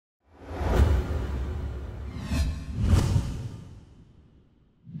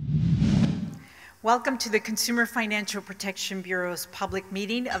Welcome to the Consumer Financial Protection Bureau's public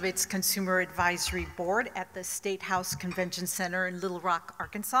meeting of its Consumer Advisory Board at the State House Convention Center in Little Rock,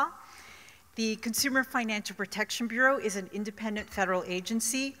 Arkansas. The Consumer Financial Protection Bureau is an independent federal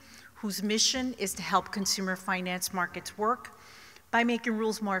agency whose mission is to help consumer finance markets work by making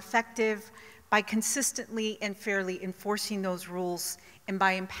rules more effective, by consistently and fairly enforcing those rules, and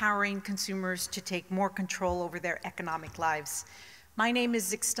by empowering consumers to take more control over their economic lives. My name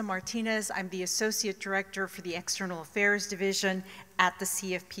is Zixta Martinez. I'm the Associate Director for the External Affairs Division at the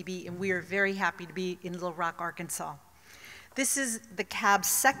CFPB, and we are very happy to be in Little Rock, Arkansas. This is the CAB's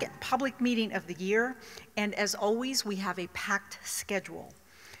second public meeting of the year, and as always, we have a packed schedule.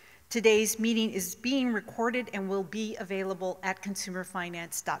 Today's meeting is being recorded and will be available at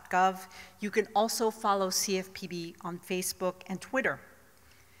consumerfinance.gov. You can also follow CFPB on Facebook and Twitter.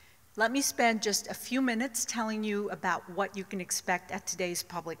 Let me spend just a few minutes telling you about what you can expect at today's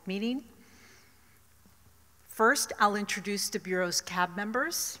public meeting. First, I'll introduce the Bureau's CAB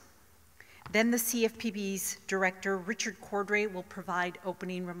members. Then the CFPB's Director, Richard Cordray, will provide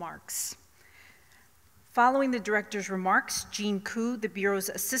opening remarks. Following the Director's remarks, Jean Koo, the Bureau's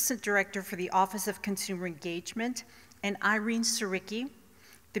Assistant Director for the Office of Consumer Engagement, and Irene Siricki,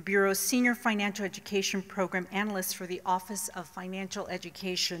 the Bureau's Senior Financial Education Program Analyst for the Office of Financial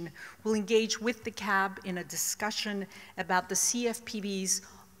Education, will engage with the CAB in a discussion about the CFPB's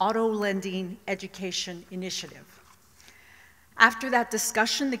Auto Lending Education Initiative. After that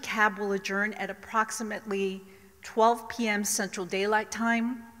discussion, the CAB will adjourn at approximately 12 p.m. Central Daylight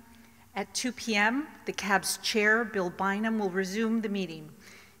Time. At 2 p.m., the CAB's chair, Bill Bynum, will resume the meeting.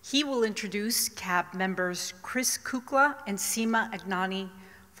 He will introduce CAB members Chris Kukla and Seema Agnani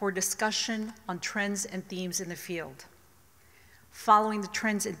for discussion on trends and themes in the field. Following the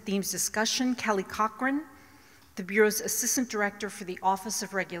trends and themes discussion, Kelly Cochran, the Bureau's Assistant Director for the Office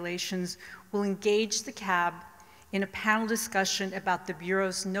of Regulations, will engage the CAB in a panel discussion about the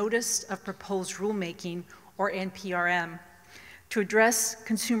Bureau's Notice of Proposed Rulemaking, or NPRM, to address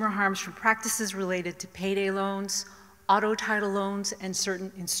consumer harms from practices related to payday loans, auto title loans, and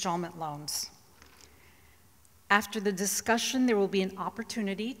certain installment loans. After the discussion, there will be an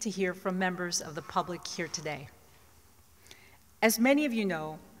opportunity to hear from members of the public here today. As many of you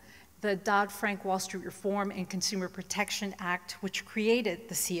know, the Dodd-Frank Wall Street Reform and Consumer Protection Act, which created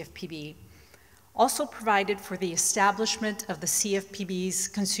the CFPB, also provided for the establishment of the CFPB's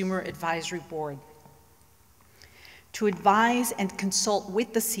Consumer Advisory Board to advise and consult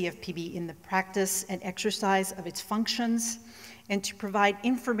with the CFPB in the practice and exercise of its functions, and to provide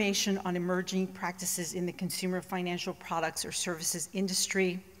information on emerging practices in the consumer financial products or services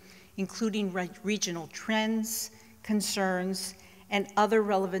industry, including regional trends, concerns, and other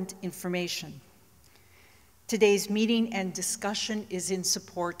relevant information. Today's meeting and discussion is in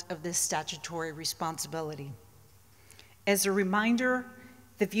support of this statutory responsibility. As a reminder,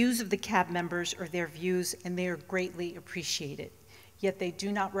 the views of the CAB members are their views, and they are greatly appreciated, yet they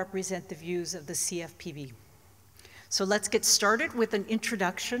do not represent the views of the CFPB. So let's get started with an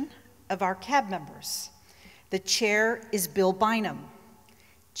introduction of our CAB members. The chair is Bill Bynum.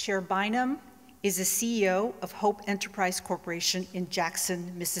 Chair Bynum is the CEO of Hope Enterprise Corporation in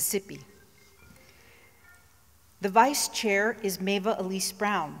Jackson, Mississippi. The vice chair is Mava Elise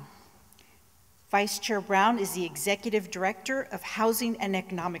Brown. Vice Chair Brown is the Executive Director of Housing and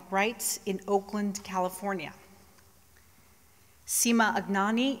Economic Rights in Oakland, California. Seema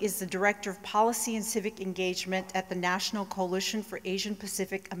Agnani is the Director of Policy and Civic Engagement at the National Coalition for Asian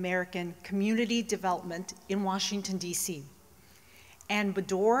Pacific American Community Development in Washington, D.C. Ann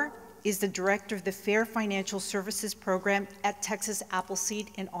Bador is the Director of the Fair Financial Services Program at Texas Appleseed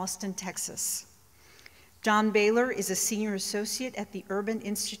in Austin, Texas. John Baylor is a Senior Associate at the Urban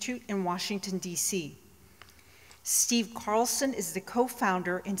Institute in Washington, D.C. Steve Carlson is the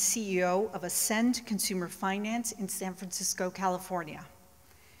co-founder and CEO of Ascend Consumer Finance in San Francisco, California.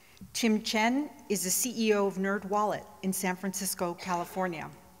 Tim Chen is the CEO of NerdWallet in San Francisco, California.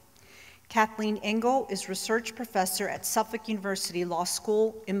 Kathleen Engel is Research Professor at Suffolk University Law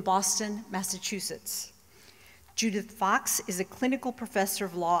School in Boston, Massachusetts. Judith Fox is a Clinical Professor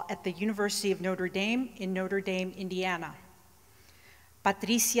of Law at the University of Notre Dame in Notre Dame, Indiana.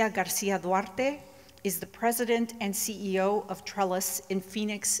 Patricia Garcia Duarte is the President and CEO of Trellis in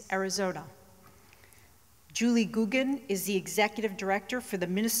Phoenix, Arizona. Julie Guggen is the Executive Director for the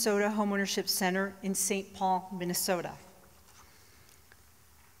Minnesota Homeownership Center in St. Paul, Minnesota.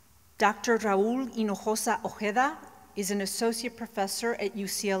 Dr. Raul Hinojosa Ojeda is an Associate Professor at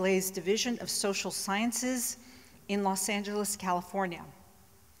UCLA's Division of Social Sciences in Los Angeles, California.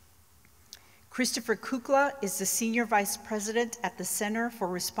 Christopher Kukla is the Senior Vice President at the Center for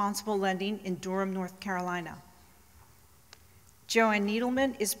Responsible Lending in Durham, North Carolina. Joanne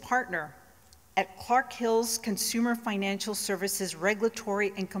Needleman is partner at Clark Hill's Consumer Financial Services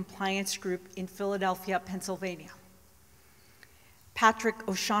Regulatory and Compliance Group in Philadelphia, Pennsylvania. Patrick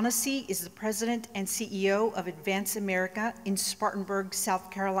O'Shaughnessy is the President and CEO of Advance America in Spartanburg,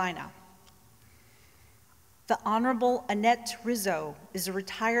 South Carolina. The Honorable Annette Rizzo is a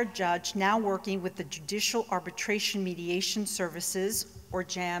retired judge now working with the Judicial Arbitration Mediation Services, or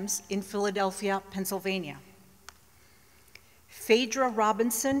JAMS, in Philadelphia, Pennsylvania. Phaedra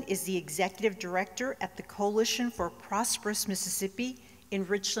Robinson is the Executive Director at the Coalition for Prosperous Mississippi in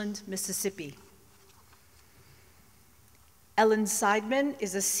Richland, Mississippi. Ellen Seidman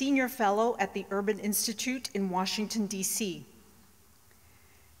is a Senior Fellow at the Urban Institute in Washington, D.C.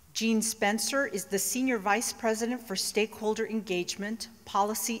 Jean Spencer is the Senior Vice President for Stakeholder Engagement,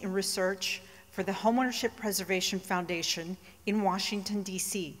 Policy and Research for the Homeownership Preservation Foundation in Washington,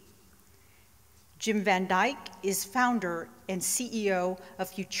 D.C. Jim Van Dyke is founder and CEO of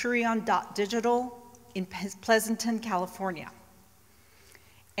Futurion.digital in Pleasanton, California.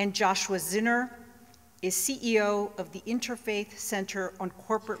 And Joshua Zinner is CEO of the Interfaith Center on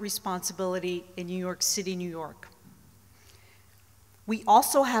Corporate Responsibility in New York City, New York. We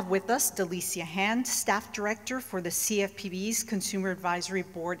also have with us Delicia Hand, Staff Director for the CFPB's Consumer Advisory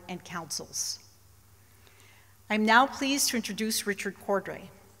Board and Councils. I'm now pleased to introduce Richard Cordray.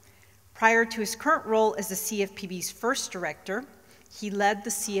 Prior to his current role as the CFPB's first director, he led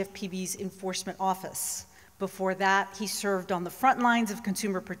the CFPB's Enforcement Office. Before that, he served on the front lines of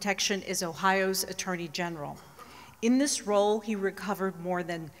consumer protection as Ohio's Attorney General. In this role, he recovered more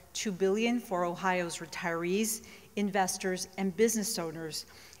than $2 billion for Ohio's retirees, investors, and business owners,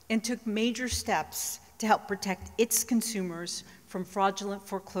 and took major steps to help protect its consumers from fraudulent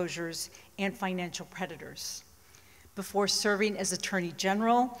foreclosures and financial predators. Before serving as Attorney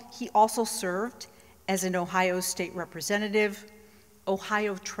General, he also served as an Ohio State Representative,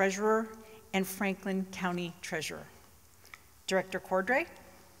 Ohio Treasurer, and Franklin County Treasurer. Director Cordray.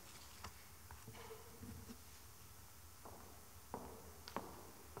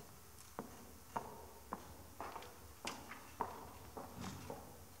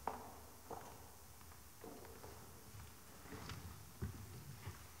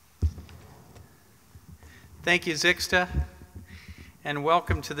 Thank you, Zixta, and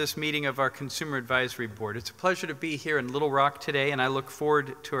welcome to this meeting of our Consumer Advisory Board. It's a pleasure to be here in Little Rock today, and I look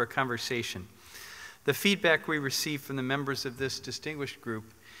forward to our conversation. The feedback we receive from the members of this distinguished group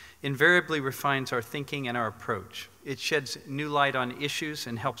invariably refines our thinking and our approach. It sheds new light on issues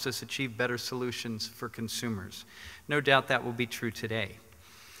and helps us achieve better solutions for consumers. No doubt that will be true today.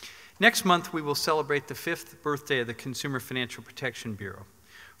 Next month, we will celebrate the 5th birthday of the Consumer Financial Protection Bureau.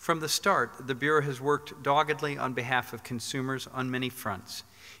 From the start, the Bureau has worked doggedly on behalf of consumers on many fronts.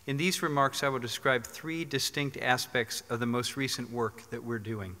 In these remarks, I will describe 3 distinct aspects of the most recent work that we're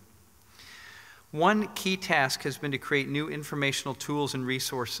doing. One key task has been to create new informational tools and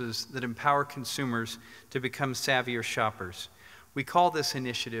resources that empower consumers to become savvier shoppers. We call this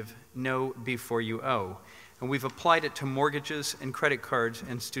initiative Know Before You Owe, and we've applied it to mortgages and credit cards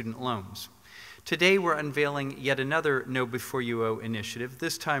and student loans. Today, we're unveiling yet another Know Before You Owe initiative,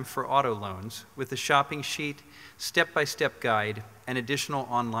 this time for auto loans, with a shopping sheet, step-by-step guide, and additional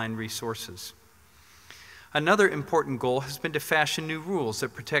online resources. Another important goal has been to fashion new rules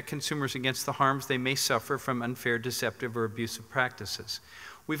that protect consumers against the harms they may suffer from unfair, deceptive, or abusive practices.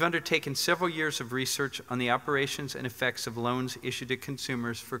 We've undertaken several years of research on the operations and effects of loans issued to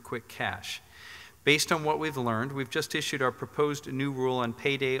consumers for quick cash. Based on what we've learned, we've just issued our proposed new rule on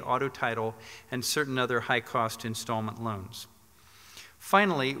payday, auto title, and certain other high-cost installment loans.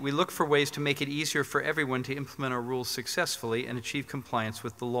 Finally, we look for ways to make it easier for everyone to implement our rules successfully and achieve compliance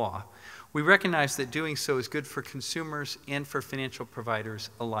with the law. We recognize that doing so is good for consumers and for financial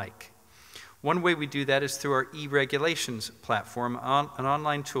providers alike. One way we do that is through our e-regulations platform, an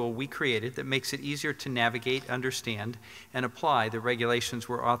online tool we created that makes it easier to navigate, understand, and apply the regulations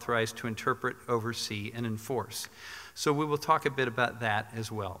we're authorized to interpret, oversee, and enforce. So we will talk a bit about that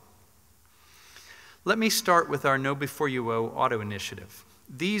as well. Let me start with our Know Before You Owe auto initiative.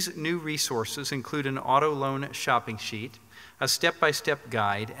 These new resources include an auto loan shopping sheet, a step-by-step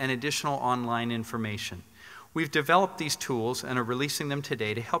guide, and additional online information. We've developed these tools and are releasing them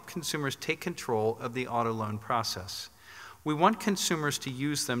today to help consumers take control of the auto loan process. We want consumers to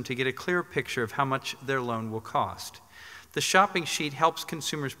use them to get a clearer picture of how much their loan will cost. The shopping sheet helps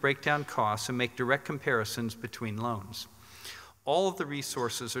consumers break down costs and make direct comparisons between loans. All of the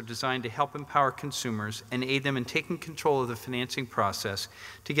resources are designed to help empower consumers and aid them in taking control of the financing process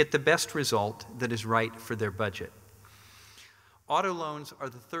to get the best result that is right for their budget. Auto loans are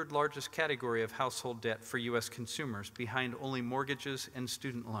the third largest category of household debt for U.S. consumers, behind only mortgages and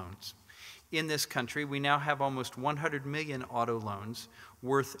student loans. In this country, we now have almost 100 million auto loans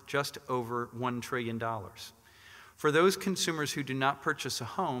worth just over $1 trillion. For those consumers who do not purchase a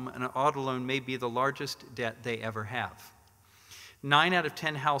home, an auto loan may be the largest debt they ever have. 9 out of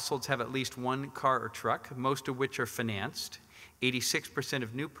 10 households have at least one car or truck, most of which are financed, 86%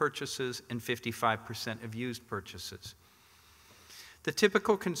 of new purchases and 55% of used purchases. The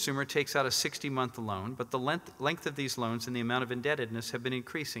typical consumer takes out a 60-month loan, but the length of these loans and the amount of indebtedness have been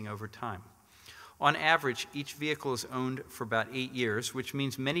increasing over time. On average, each vehicle is owned for about 8 years, which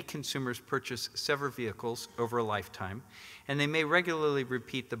means many consumers purchase several vehicles over a lifetime, and they may regularly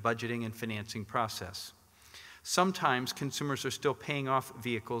repeat the budgeting and financing process. Sometimes consumers are still paying off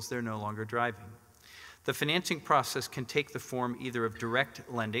vehicles they're no longer driving. The financing process can take the form either of direct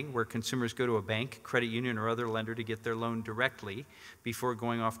lending, where consumers go to a bank, credit union, or other lender to get their loan directly before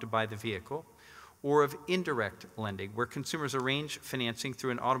going off to buy the vehicle, or of indirect lending, where consumers arrange financing through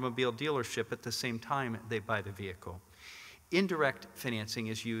an automobile dealership at the same time they buy the vehicle. Indirect financing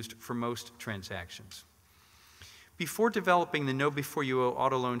is used for most transactions. Before developing the Know Before You Owe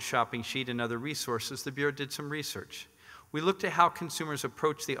auto loan shopping sheet and other resources, the Bureau did some research. We looked at how consumers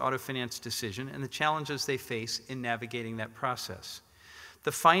approach the auto finance decision and the challenges they face in navigating that process.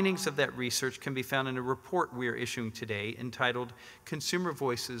 The findings of that research can be found in a report we are issuing today entitled Consumer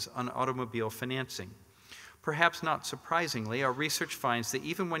Voices on Automobile Financing. Perhaps not surprisingly, our research finds that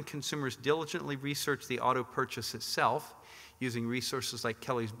even when consumers diligently research the auto purchase itself, using resources like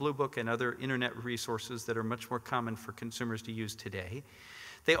Kelley's Blue Book and other internet resources that are much more common for consumers to use today,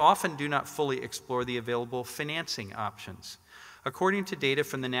 they often do not fully explore the available financing options. According to data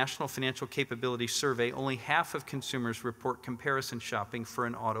from the National Financial Capability Survey, only half of consumers report comparison shopping for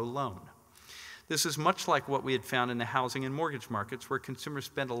an auto loan. This is much like what we had found in the housing and mortgage markets, where consumers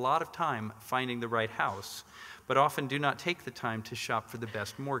spend a lot of time finding the right house, but often do not take the time to shop for the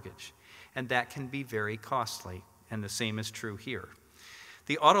best mortgage. And that can be very costly, and the same is true here.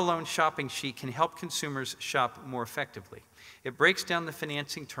 The auto loan shopping sheet can help consumers shop more effectively. It breaks down the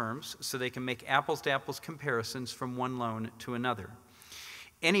financing terms so they can make apples-to-apples comparisons from one loan to another.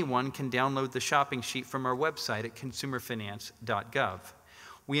 Anyone can download the shopping sheet from our website at consumerfinance.gov.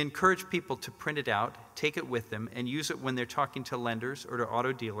 We encourage people to print it out, take it with them, and use it when they're talking to lenders or to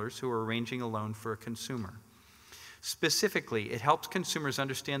auto dealers who are arranging a loan for a consumer. Specifically, it helps consumers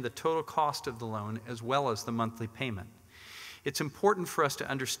understand the total cost of the loan as well as the monthly payment. It's important for us to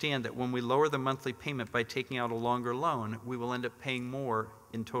understand that when we lower the monthly payment by taking out a longer loan, we will end up paying more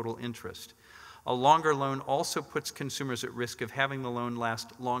in total interest. A longer loan also puts consumers at risk of having the loan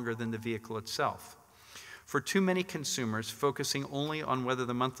last longer than the vehicle itself. For too many consumers, focusing only on whether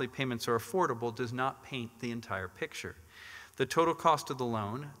the monthly payments are affordable does not paint the entire picture. The total cost of the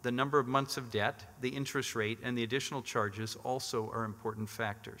loan, the number of months of debt, the interest rate, and the additional charges also are important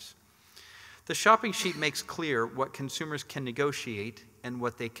factors. The shopping sheet makes clear what consumers can negotiate and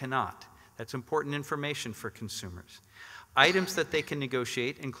what they cannot. That's important information for consumers. Items that they can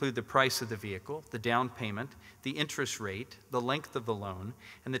negotiate include the price of the vehicle, the down payment, the interest rate, the length of the loan,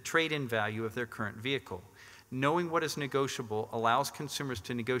 and the trade-in value of their current vehicle. Knowing what is negotiable allows consumers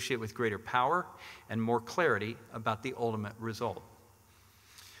to negotiate with greater power and more clarity about the ultimate result.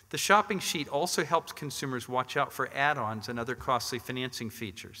 The shopping sheet also helps consumers watch out for add-ons and other costly financing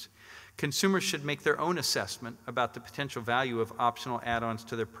features. Consumers should make their own assessment about the potential value of optional add-ons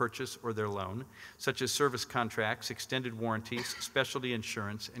to their purchase or their loan, such as service contracts, extended warranties, specialty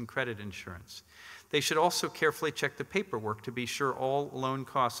insurance, and credit insurance. They should also carefully check the paperwork to be sure all loan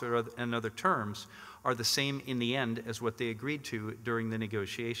costs and other terms are the same in the end as what they agreed to during the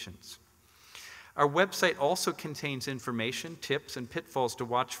negotiations. Our website also contains information, tips, and pitfalls to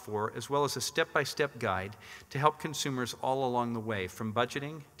watch for, as well as a step-by-step guide to help consumers all along the way, from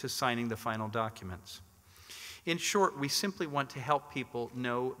budgeting to signing the final documents. In short, we simply want to help people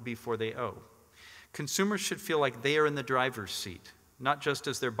know before they owe. Consumers should feel like they are in the driver's seat, not just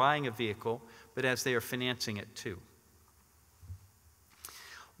as they're buying a vehicle, but as they are financing it too.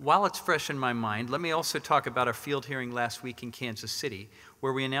 While it's fresh in my mind, let me also talk about our field hearing last week in Kansas City,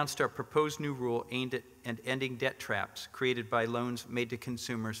 where we announced our proposed new rule aimed at ending debt traps created by loans made to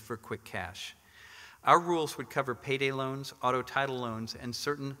consumers for quick cash. Our rules would cover payday loans, auto title loans, and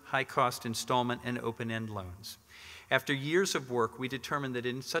certain high-cost installment and open-end loans. After years of work, we determined that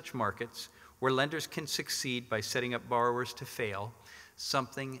in such markets, where lenders can succeed by setting up borrowers to fail,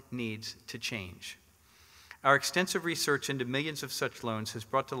 something needs to change. Our extensive research into millions of such loans has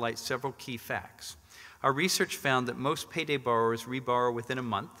brought to light several key facts. Our research found that most payday borrowers reborrow within a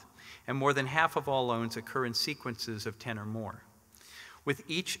month, and more than half of all loans occur in sequences of 10 or more. With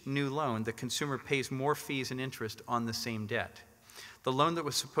each new loan, the consumer pays more fees and interest on the same debt. The loan that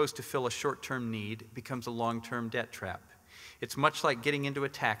was supposed to fill a short-term need becomes a long-term debt trap. It's much like getting into a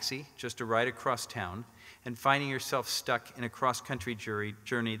taxi, just a ride across town, and finding yourself stuck in a cross-country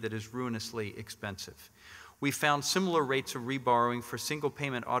journey that is ruinously expensive. We found similar rates of reborrowing for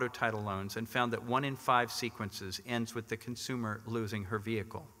single-payment auto title loans and found that 1 in 5 sequences ends with the consumer losing her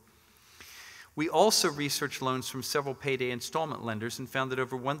vehicle. We also researched loans from several payday installment lenders and found that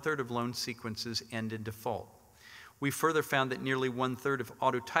over 1/3 of loan sequences end in default. We further found that nearly 1/3 of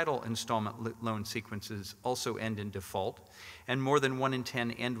auto title installment loan sequences also end in default, and more than 1 in 10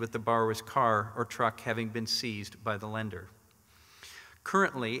 end with the borrower's car or truck having been seized by the lender.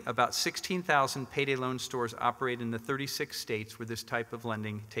 Currently, about 16,000 payday loan stores operate in the 36 states where this type of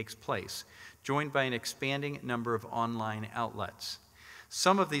lending takes place, joined by an expanding number of online outlets.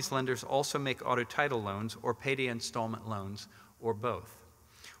 Some of these lenders also make auto title loans or payday installment loans, or both.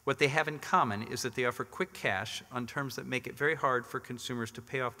 What they have in common is that they offer quick cash on terms that make it very hard for consumers to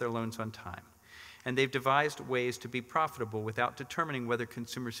pay off their loans on time. And they've devised ways to be profitable without determining whether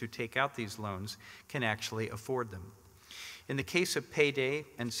consumers who take out these loans can actually afford them. In the case of payday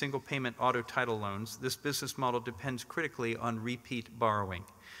and single payment auto title loans, this business model depends critically on repeat borrowing.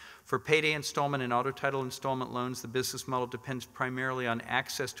 For payday installment and auto title installment loans, the business model depends primarily on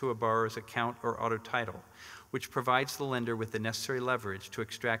access to a borrower's account or auto title, which provides the lender with the necessary leverage to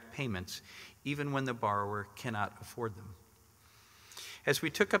extract payments, even when the borrower cannot afford them. As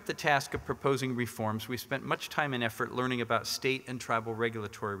we took up the task of proposing reforms, we spent much time and effort learning about state and tribal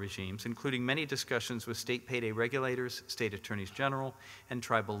regulatory regimes, including many discussions with state payday regulators, state attorneys general, and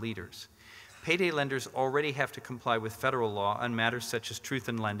tribal leaders. Payday lenders already have to comply with federal law on matters such as truth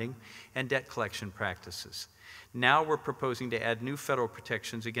in lending and debt collection practices. Now we're proposing to add new federal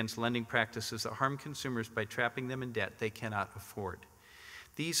protections against lending practices that harm consumers by trapping them in debt they cannot afford.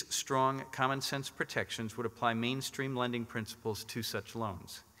 These strong common sense protections would apply mainstream lending principles to such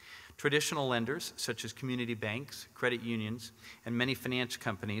loans. Traditional lenders, such as community banks, credit unions, and many finance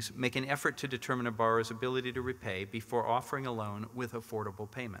companies, make an effort to determine a borrower's ability to repay before offering a loan with affordable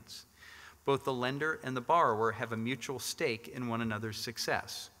payments. Both the lender and the borrower have a mutual stake in one another's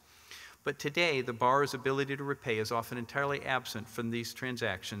success. But today, the borrower's ability to repay is often entirely absent from these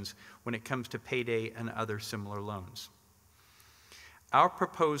transactions when it comes to payday and other similar loans. Our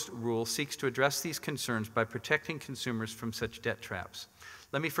proposed rule seeks to address these concerns by protecting consumers from such debt traps.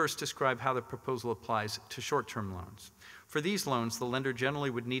 Let me first describe how the proposal applies to short-term loans. For these loans, the lender generally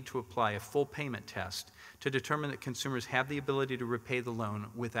would need to apply a full payment test to determine that consumers have the ability to repay the loan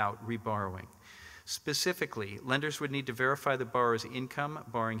without reborrowing. Specifically, lenders would need to verify the borrower's income,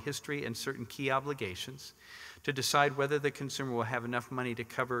 borrowing history, and certain key obligations to decide whether the consumer will have enough money to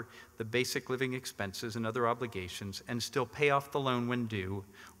cover the basic living expenses and other obligations and still pay off the loan when due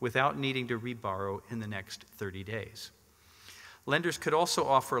without needing to reborrow in the next 30 days. Lenders could also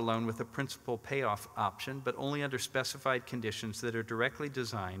offer a loan with a principal payoff option, but only under specified conditions that are directly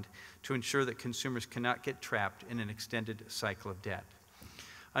designed to ensure that consumers cannot get trapped in an extended cycle of debt.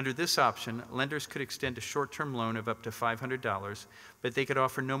 Under this option, lenders could extend a short-term loan of up to $500, but they could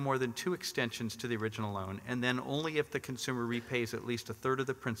offer no more than 2 extensions to the original loan, and then only if the consumer repays at least 1/3 of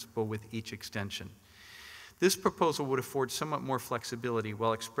the principal with each extension. This proposal would afford somewhat more flexibility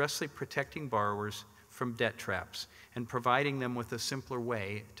while expressly protecting borrowers from debt traps and providing them with a simpler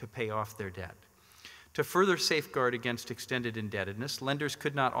way to pay off their debt. To further safeguard against extended indebtedness, lenders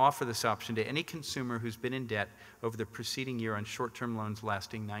could not offer this option to any consumer who's been in debt over the preceding year on short-term loans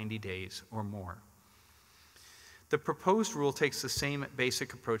lasting 90 days or more. The proposed rule takes the same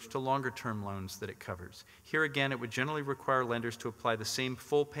basic approach to longer-term loans that it covers. Here again, it would generally require lenders to apply the same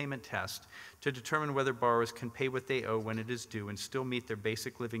full payment test to determine whether borrowers can pay what they owe when it is due and still meet their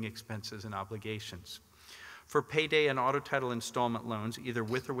basic living expenses and obligations. For payday and auto title installment loans, either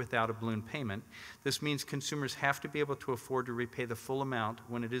with or without a balloon payment, this means consumers have to be able to afford to repay the full amount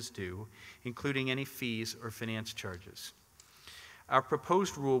when it is due, including any fees or finance charges. Our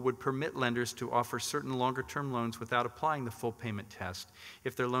proposed rule would permit lenders to offer certain longer-term loans without applying the full payment test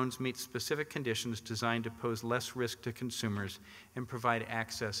if their loans meet specific conditions designed to pose less risk to consumers and provide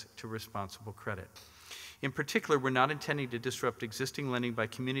access to responsible credit. In particular, we're not intending to disrupt existing lending by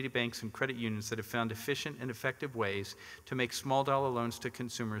community banks and credit unions that have found efficient and effective ways to make small-dollar loans to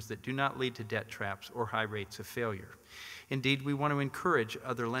consumers that do not lead to debt traps or high rates of failure. Indeed, we want to encourage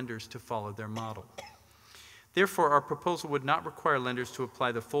other lenders to follow their model. Therefore, our proposal would not require lenders to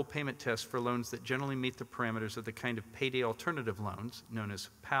apply the full payment test for loans that generally meet the parameters of the kind of payday alternative loans, known as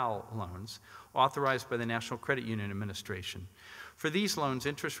PAL loans, authorized by the National Credit Union Administration. For these loans,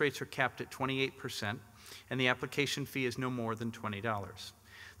 interest rates are capped at 28%, and the application fee is no more than $20.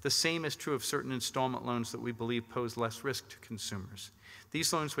 The same is true of certain installment loans that we believe pose less risk to consumers.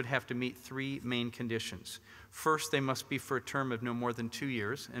 These loans would have to meet three main conditions. First, they must be for a term of no more than 2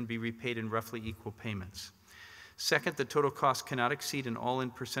 years and be repaid in roughly equal payments. Second, the total cost cannot exceed an all-in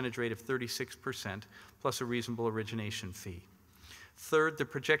percentage rate of 36% plus a reasonable origination fee. Third, the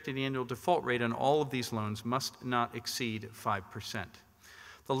projected annual default rate on all of these loans must not exceed 5%.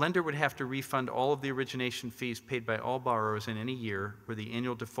 The lender would have to refund all of the origination fees paid by all borrowers in any year where the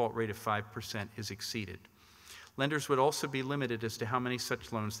annual default rate of 5% is exceeded. Lenders would also be limited as to how many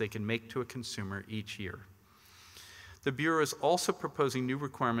such loans they can make to a consumer each year. The Bureau is also proposing new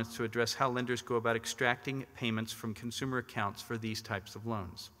requirements to address how lenders go about extracting payments from consumer accounts for these types of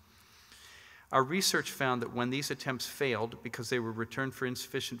loans. Our research found that when these attempts failed because they were returned for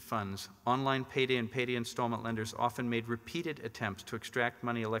insufficient funds, online payday and payday installment lenders often made repeated attempts to extract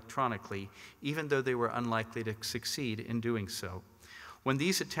money electronically, even though they were unlikely to succeed in doing so. When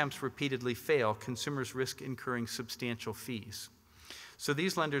these attempts repeatedly fail, consumers risk incurring substantial fees. So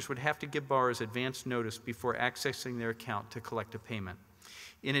these lenders would have to give borrowers advance notice before accessing their account to collect a payment.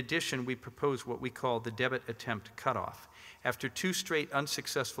 In addition, we propose what we call the debit attempt cutoff. After 2 straight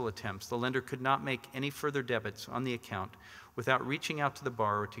unsuccessful attempts, the lender could not make any further debits on the account without reaching out to the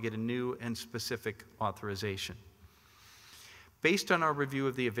borrower to get a new and specific authorization. Based on our review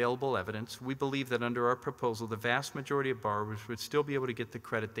of the available evidence, we believe that under our proposal, the vast majority of borrowers would still be able to get the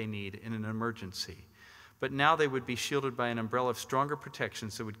credit they need in an emergency. But now they would be shielded by an umbrella of stronger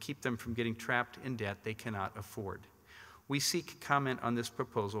protections that would keep them from getting trapped in debt they cannot afford. We seek comment on this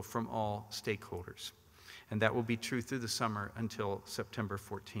proposal from all stakeholders, and that will be true through the summer until September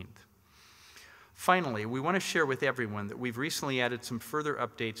 14th. Finally, we want to share with everyone that we've recently added some further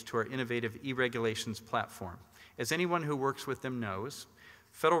updates to our innovative e-regulations platform. As anyone who works with them knows,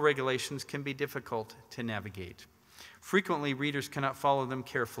 federal regulations can be difficult to navigate. Frequently, readers cannot follow them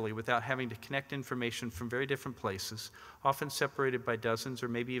carefully without having to connect information from very different places, often separated by dozens or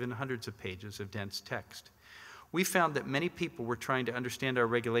maybe even hundreds of pages of dense text. We found that many people were trying to understand our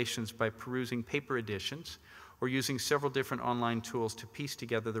regulations by perusing paper editions or using several different online tools to piece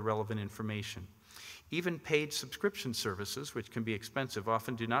together the relevant information. Even paid subscription services, which can be expensive,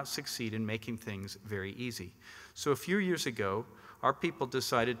 often do not succeed in making things very easy. So a few years ago, our people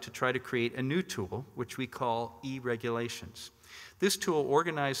decided to try to create a new tool, which we call e-regulations. This tool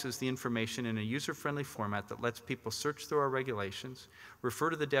organizes the information in a user-friendly format that lets people search through our regulations,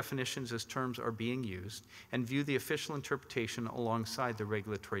 refer to the definitions as terms are being used, and view the official interpretation alongside the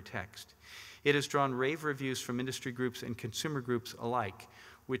regulatory text. It has drawn rave reviews from industry groups and consumer groups alike,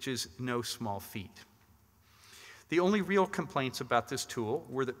 which is no small feat. The only real complaints about this tool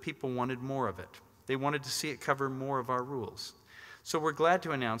were that people wanted more of it. They wanted to see it cover more of our rules. So we're glad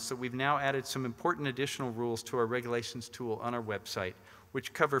to announce that we've now added some important additional rules to our regulations tool on our website,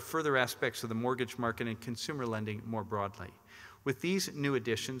 which cover further aspects of the mortgage market and consumer lending more broadly. With these new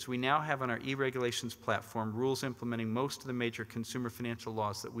additions, we now have on our e-regulations platform rules implementing most of the major consumer financial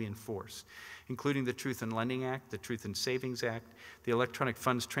laws that we enforce, including the Truth in Lending Act, the Truth in Savings Act, the Electronic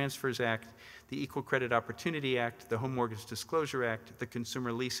Funds Transfers Act, the Equal Credit Opportunity Act, the Home Mortgage Disclosure Act, the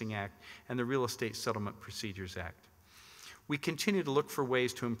Consumer Leasing Act, and the Real Estate Settlement Procedures Act. We continue to look for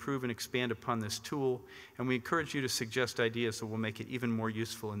ways to improve and expand upon this tool, and we encourage you to suggest ideas that will make it even more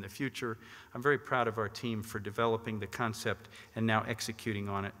useful in the future. I'm very proud of our team for developing the concept and now executing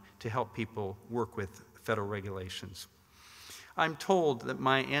on it to help people work with federal regulations. I'm told that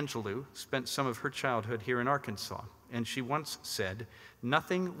Maya Angelou spent some of her childhood here in Arkansas, and she once said,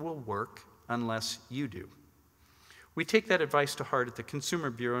 "Nothing will work unless you do." We take that advice to heart at the Consumer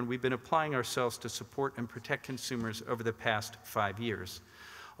Bureau, and we've been applying ourselves to support and protect consumers over the past 5 years.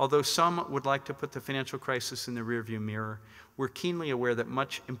 Although some would like to put the financial crisis in the rearview mirror, we're keenly aware that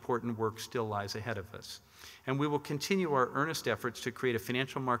much important work still lies ahead of us. And we will continue our earnest efforts to create a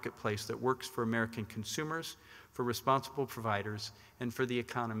financial marketplace that works for American consumers, for responsible providers, and for the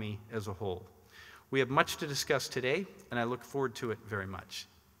economy as a whole. We have much to discuss today, and I look forward to it very much.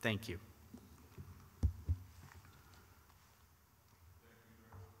 Thank you.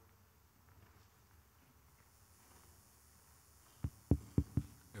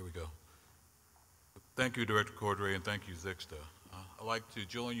 Thank you, Director Cordray, and thank you, Zixta. I'd like to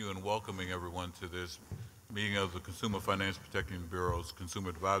join you in welcoming everyone to this meeting of the Consumer Finance Protection Bureau's Consumer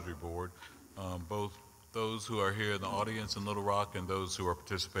Advisory Board, both those who are here in the audience in Little Rock and those who are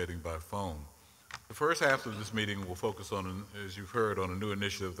participating by phone. The first half of this meeting will focus on, as you've heard, on a new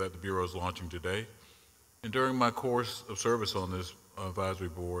initiative that the Bureau is launching today. And during my course of service on this advisory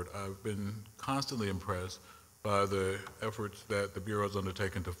board, I've been constantly impressed by the efforts that the Bureau has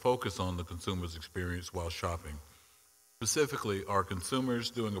undertaken to focus on the consumer's experience while shopping. Specifically, are consumers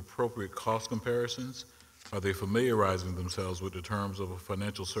doing appropriate cost comparisons? Are they familiarizing themselves with the terms of a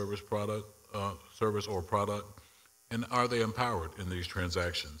financial service or product? And are they empowered in these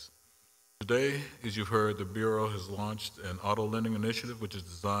transactions? Today, as you've heard, the Bureau has launched an auto lending initiative which is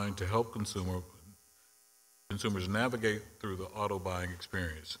designed to help consumers navigate through the auto buying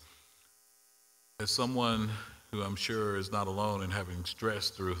experience. As someone who I'm sure is not alone in having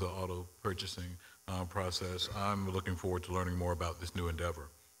stress through the auto purchasing process, I'm looking forward to learning more about this new endeavor.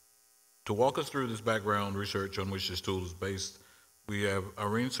 To walk us through this background research on which this tool is based, we have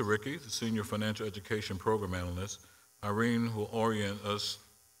Irene Sawicki, the Senior Financial Education Program Analyst. Irene will orient us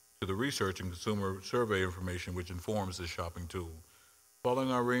to the research and consumer survey information which informs this shopping tool.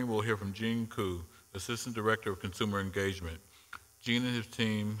 Following Irene, we'll hear from Gene Koo, Assistant Director of Consumer Engagement. Gene and his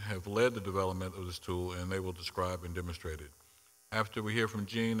team have led the development of this tool, and they will describe and demonstrate it. After we hear from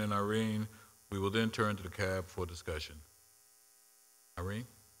Gene and Irene, we will then turn to the CAB for discussion. Irene?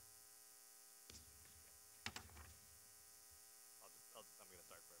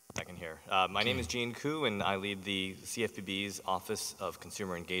 Second here. My name is Gene Koo, and I lead the CFPB's Office of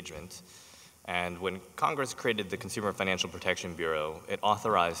Consumer Engagement. And when Congress created the Consumer Financial Protection Bureau, it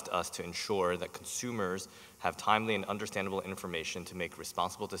authorized us to ensure that consumers have timely and understandable information to make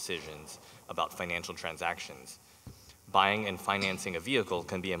responsible decisions about financial transactions. Buying and financing a vehicle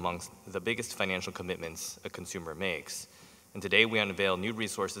can be amongst the biggest financial commitments a consumer makes. And today we unveil new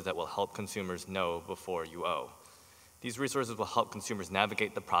resources that will help consumers know before you owe. These resources will help consumers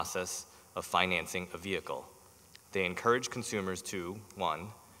navigate the process of financing a vehicle. They encourage consumers to, 1,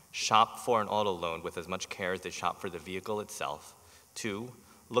 shop for an auto loan with as much care as they shop for the vehicle itself. 2,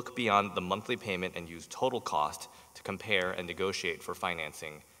 look beyond the monthly payment and use total cost to compare and negotiate for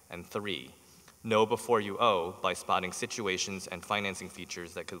financing. And 3, know before you owe by spotting situations and financing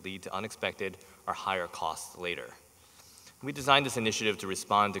features that could lead to unexpected or higher costs later. We designed this initiative to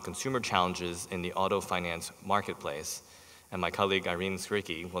respond to consumer challenges in the auto finance marketplace, and my colleague Irene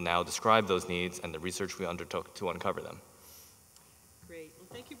Sawicki will now describe those needs and the research we undertook to uncover them. Great. Well,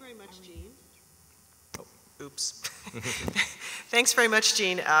 thank you very much, Gene. Oops. Thanks very much,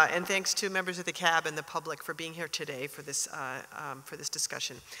 Gene, and thanks to members of the CAB and the public for being here today for this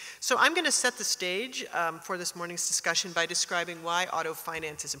discussion. So I'm going to set the stage for this morning's discussion by describing why auto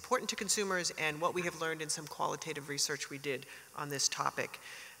finance is important to consumers and what we have learned in some qualitative research we did on this topic.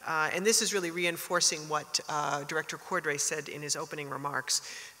 And this is really reinforcing what Director Cordray said in his opening remarks.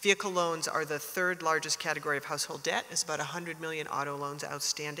 Vehicle loans are the third largest category of household debt. There's about 100 million auto loans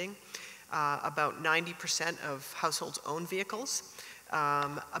outstanding. About 90% of households own vehicles.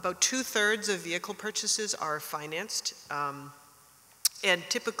 About 2/3 of vehicle purchases are financed. And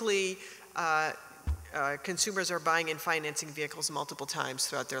typically, consumers are buying and financing vehicles multiple times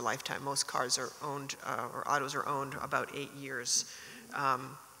throughout their lifetime. Most cars are owned, or autos are owned about 8 years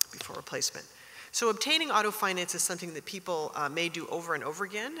before replacement. So obtaining auto finance is something that people may do over and over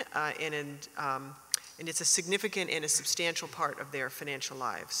again, and it's a significant and a substantial part of their financial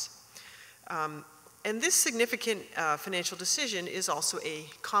lives. And this significant financial decision is also a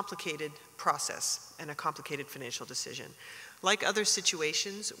complicated process and a complicated financial decision. Like other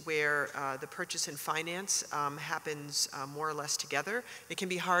situations where the purchase and finance happens more or less together, it can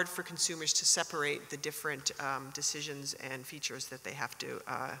be hard for consumers to separate the different decisions and features that they have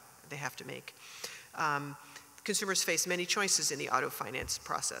to make. Consumers face many choices in the auto finance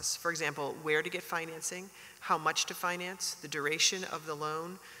process. For example, where to get financing, how much to finance, the duration of the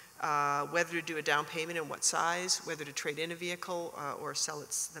loan, whether to do a down payment and what size, whether to trade in a vehicle or sell it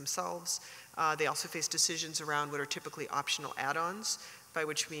themselves. They also face decisions around what are typically optional add-ons, by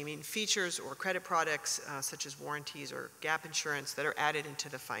which we mean features or credit products such as warranties or gap insurance that are added into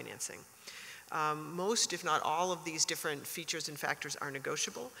the financing. Most, if not all, of these different features and factors are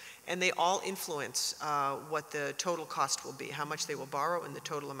negotiable, and they all influence what the total cost will be, how much they will borrow, and the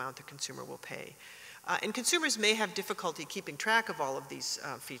total amount the consumer will pay. And consumers may have difficulty keeping track of all of these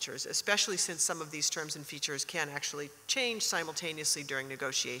features, especially since some of these terms and features can actually change simultaneously during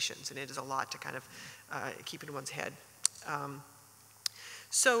negotiations, and it is a lot to kind of keep in one's head.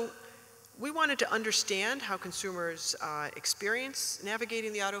 So we wanted to understand how consumers experience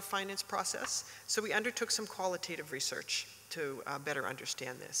navigating the auto finance process, so we undertook some qualitative research to better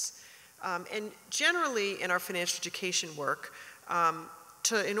understand this. And generally in our financial education work,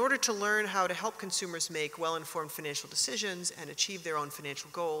 In order to learn how to help consumers make well-informed financial decisions and achieve their own financial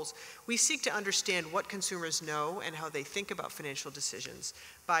goals, we seek to understand what consumers know and how they think about financial decisions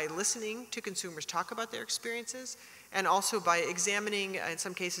by listening to consumers talk about their experiences and also by examining, in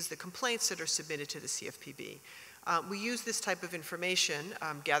some cases, the complaints that are submitted to the CFPB. We use this type of information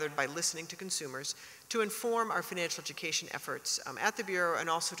gathered by listening to consumers to inform our financial education efforts at the Bureau and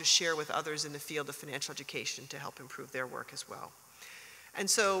also to share with others in the field of financial education to help improve their work as well. And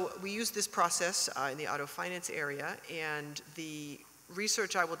so we use this process in the auto finance area, and the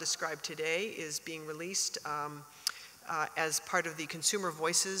research I will describe today is being released as part of the Consumer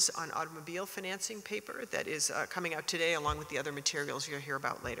Voices on Automobile Financing paper that is coming out today along with the other materials you'll hear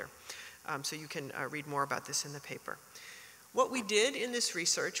about later. So you can read more about this in the paper. What we did in this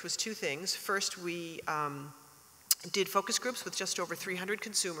research was two things. First, we did focus groups with just over 300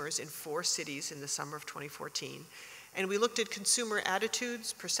 consumers in 4 cities in the summer of 2014. And we looked at consumer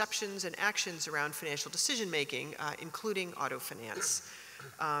attitudes, perceptions, and actions around financial decision-making, including auto finance.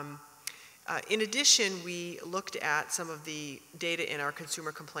 In addition, we looked at some of the data in our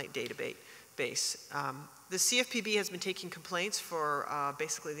consumer complaint database. The CFPB has been taking complaints for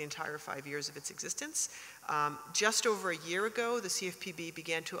basically the entire 5 years of its existence. Just over a year ago, the CFPB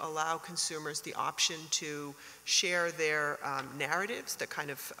began to allow consumers the option to share their narratives, the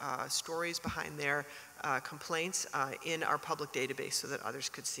kind of stories behind their complaints in our public database so that others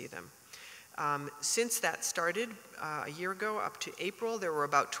could see them. Since that started a year ago up to April, there were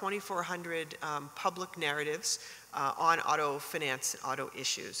about 2,400 public narratives on auto finance, auto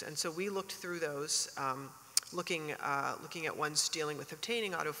issues. And so we looked through those, looking at ones dealing with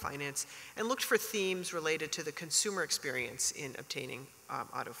obtaining auto finance, and looked for themes related to the consumer experience in obtaining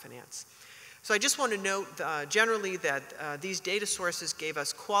auto finance. So I just want to note generally that these data sources gave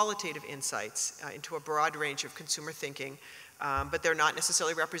us qualitative insights into a broad range of consumer thinking, but they're not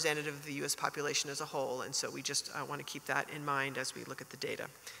necessarily representative of the US population as a whole, and so we just want to keep that in mind as we look at the data.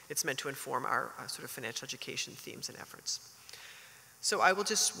 It's meant to inform our sort of financial education themes and efforts. So I will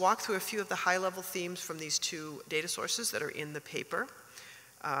just walk through a few of the high-level themes from these 2 data sources that are in the paper.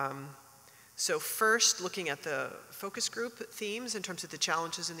 So first, looking at the focus group themes in terms of the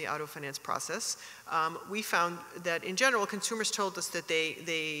challenges in the auto finance process, we found that in general, consumers told us that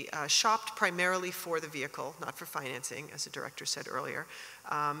they shopped primarily for the vehicle, not for financing, as the director said earlier.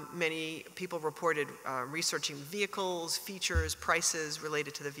 Many people reported researching vehicles, features, prices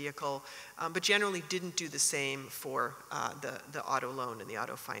related to the vehicle, but generally didn't do the same for the auto loan and the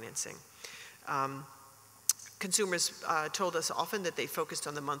auto financing. Consumers told us often that they focused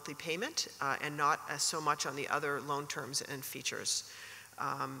on the monthly payment and not so much on the other loan terms and features.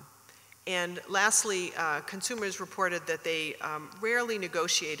 And lastly, consumers reported that they rarely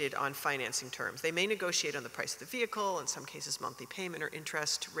negotiated on financing terms. They may negotiate on the price of the vehicle, in some cases monthly payment or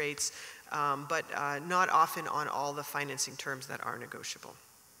interest rates, but not often on all the financing terms that are negotiable.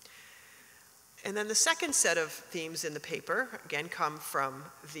 And then the second set of themes in the paper, again, come from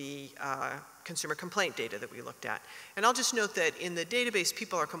the consumer complaint data that we looked at. And I'll just note that in the database,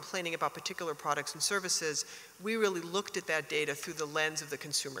 people are complaining about particular products and services. We really looked at that data through the lens of the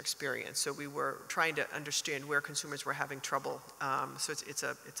consumer experience. So we were trying to understand where consumers were having trouble. So it's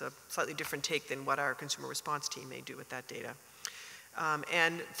a slightly different take than what our consumer response team may do with that data.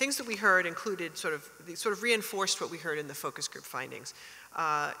 And things that we heard included sort of reinforced what we heard in the focus group findings.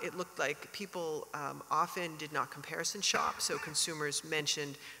 It looked like people often did not comparison shop, so consumers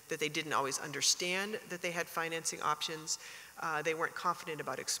mentioned that they didn't always understand that they had financing options. They weren't confident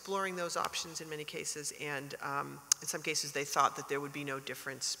about exploring those options in many cases, and in some cases they thought that there would be no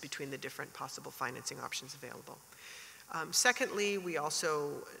difference between the different possible financing options available. Secondly, we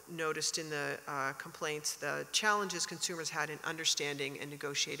also noticed in the complaints the challenges consumers had in understanding and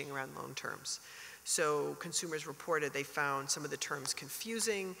negotiating around loan terms. So consumers reported they found some of the terms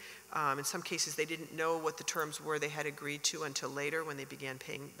confusing. In some cases, they didn't know what the terms were they had agreed to until later when they began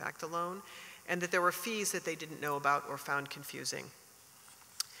paying back the loan, and that there were fees that they didn't know about or found confusing.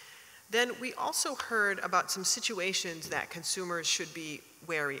 Then we also heard about some situations that consumers should be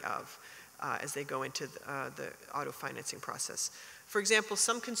wary of as they go into the auto financing process. For example,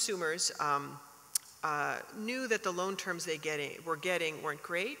 some consumers knew that the loan terms they were getting weren't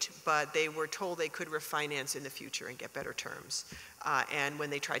great, but they were told they could refinance in the future and get better terms. And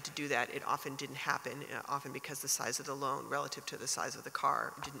when they tried to do that, it often didn't happen, often because the size of the loan relative to the size of the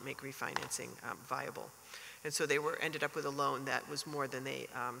car didn't make refinancing viable. And so they ended up with a loan that was more than they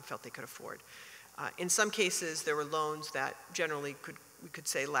felt they could afford. In some cases, there were loans that generally we could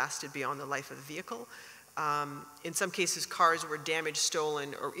say lasted beyond the life of the vehicle. In some cases, cars were damaged,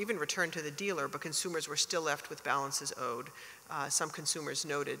 stolen, or even returned to the dealer, but consumers were still left with balances owed. Some consumers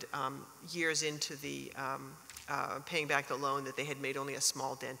noted years into the paying back the loan that they had made only a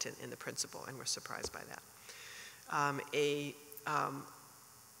small dent in the principal and were surprised by that. A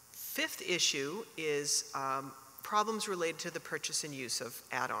fifth issue is problems related to the purchase and use of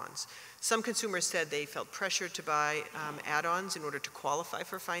add-ons. Some consumers said they felt pressured to buy add-ons in order to qualify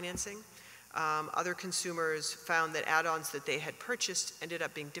for financing. Other consumers found that add-ons that they had purchased ended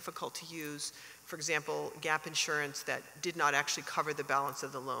up being difficult to use. For example, gap insurance that did not actually cover the balance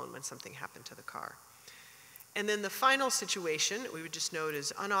of the loan when something happened to the car. And then the final situation we would just note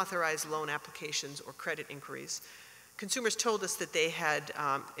is unauthorized loan applications or credit inquiries. Consumers told us that they had,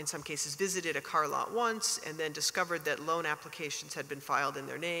 in some cases, visited a car lot once and then discovered that loan applications had been filed in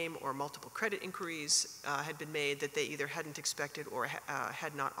their name or multiple credit inquiries had been made that they either hadn't expected or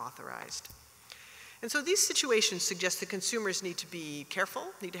had not authorized. And so these situations suggest that consumers need to be careful,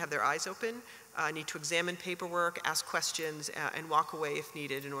 need to have their eyes open, need to examine paperwork, ask questions, and walk away if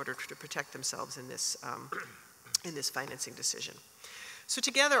needed in order to protect themselves in this financing decision. So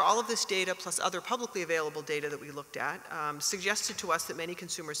together, all of this data plus other publicly available data that we looked at suggested to us that many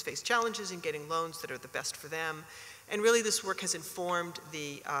consumers face challenges in getting loans that are the best for them. And really this work has informed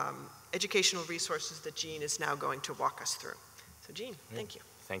the educational resources that Jean is now going to walk us through. So Jean, thank you.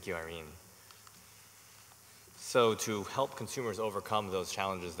 Thank you, Irene. So to help consumers overcome those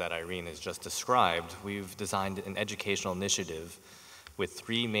challenges that Irene has just described, we've designed an educational initiative with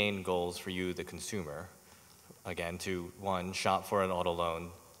 3 main goals for you, the consumer. Again, to 1, shop for an auto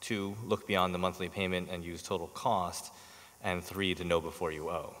loan, 2, look beyond the monthly payment and use total cost, and 3, to know before you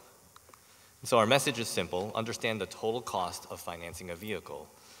owe. So our message is simple: understand the total cost of financing a vehicle.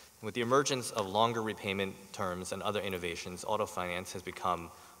 With the emergence of longer repayment terms and other innovations, auto finance has become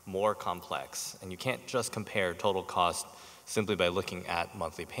more complex, and you can't just compare total cost simply by looking at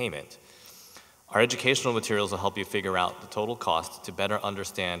monthly payment. Our educational materials will help you figure out the total cost to better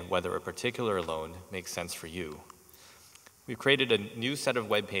understand whether a particular loan makes sense for you. We've created a new set of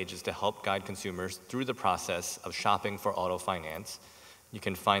web pages to help guide consumers through the process of shopping for auto finance. You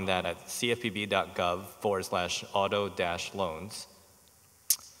can find that at cfpb.gov/auto-loans.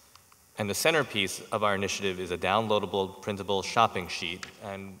 And the centerpiece of our initiative is a downloadable, printable shopping sheet,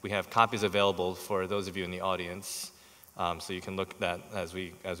 and we have copies available for those of you in the audience, so you can look at that as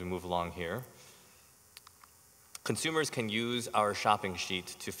we move along here. Consumers can use our shopping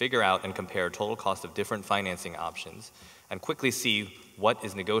sheet to figure out and compare total cost of different financing options and quickly see what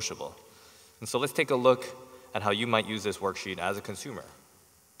is negotiable. And so let's take a look at how you might use this worksheet as a consumer.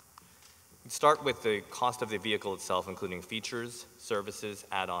 Let's start with the cost of the vehicle itself, including features, services,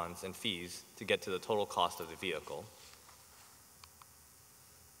 add-ons, and fees to get to the total cost of the vehicle.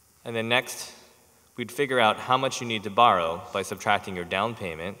 And then next, we'd figure out how much you need to borrow by subtracting your down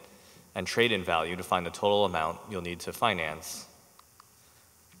payment and trade-in value to find the total amount you'll need to finance.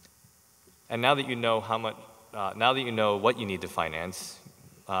 And now that you know what you need to finance,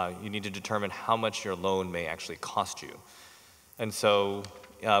 you need to determine how much your loan may actually cost you. And so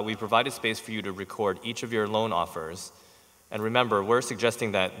we provided space for you to record each of your loan offers. And remember, we're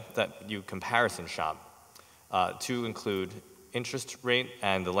suggesting that you comparison shop to include interest rate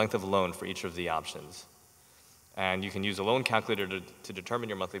and the length of the loan for each of the options. And you can use a loan calculator to determine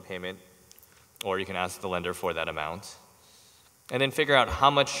your monthly payment, or you can ask the lender for that amount. And then figure out how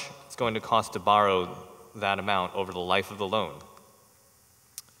much it's going to cost to borrow that amount over the life of the loan.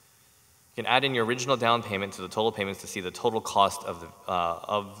 You can add in your original down payment to the total payments to see the total cost of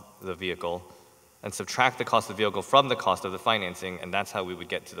the vehicle, and subtract the cost of the vehicle from the cost of the financing, and that's how we would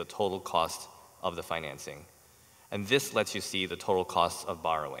get to the total cost of the financing. And this lets you see the total cost of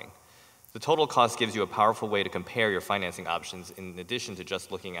borrowing. The total cost gives you a powerful way to compare your financing options in addition to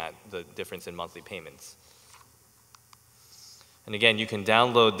just looking at the difference in monthly payments. And again, you can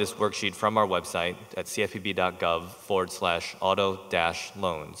download this worksheet from our website at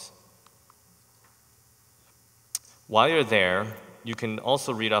cfpb.gov/auto-loans. While you're there, you can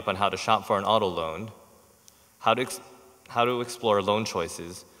also read up on how to shop for an auto loan, how to explore loan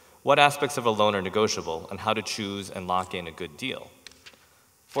choices, what aspects of a loan are negotiable, and how to choose and lock in a good deal.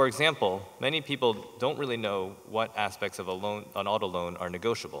 For example, many people don't really know what aspects of an auto loan are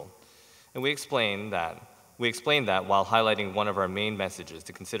negotiable. And we explain that while highlighting one of our main messages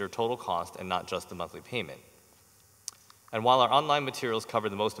to consider total cost and not just the monthly payment. And while our online materials cover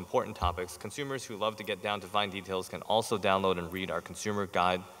the most important topics, consumers who love to get down to fine details can also download and read our Consumer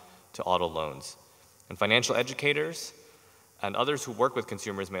Guide to Auto Loans. And financial educators and others who work with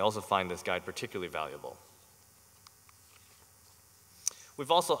consumers may also find this guide particularly valuable. We've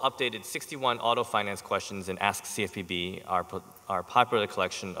also updated 61 auto finance questions in Ask CFPB, our popular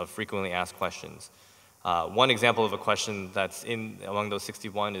collection of frequently asked questions. One example of a question that's among those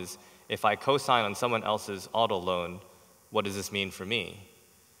 61 is, if I co-sign on someone else's auto loan, what does this mean for me?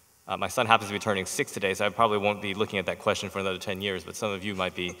 My son happens to be turning 6 today, so I probably won't be looking at that question for another 10 years, but some of you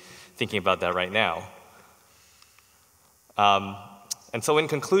might be thinking about that right now. And so in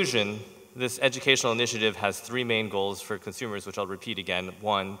conclusion, this educational initiative has 3 main goals for consumers, which I'll repeat again.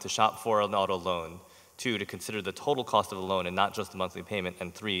 1, to shop for an auto loan. 2, to consider the total cost of the loan and not just the monthly payment.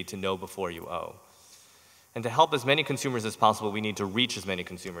 And 3, to know before you owe. And to help as many consumers as possible, we need to reach as many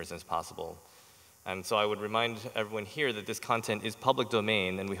consumers as possible. And so I would remind everyone here that this content is public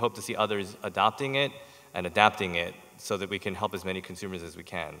domain, and we hope to see others adopting it and adapting it so that we can help as many consumers as we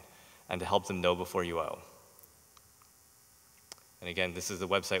can, and to help them know before you owe. And again, this is the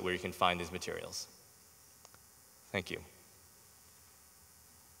website where you can find these materials. Thank you.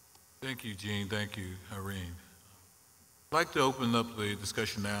 Thank you, Gene. Thank you, Irene. I'd like to open up the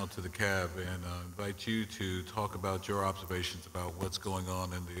discussion now to the CAB and invite you to talk about your observations about what's going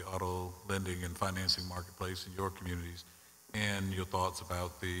on in the auto lending and financing marketplace in your communities, and your thoughts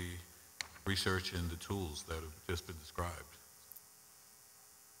about the research and the tools that have just been described.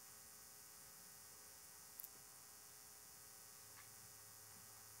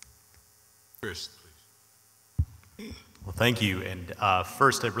 Chris, please. Well, thank you. And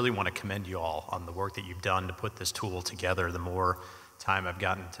first, I really want to commend you all on the work that you've done to put this tool together. The more time I've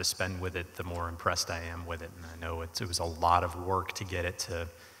gotten to spend with it, the more impressed I am with it. And I know it was a lot of work to get it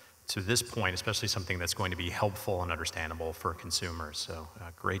to this point, especially something that's going to be helpful and understandable for consumers. So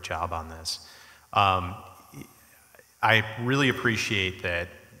great job on this. I really appreciate that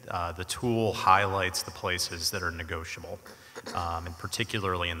the tool highlights the places that are negotiable, and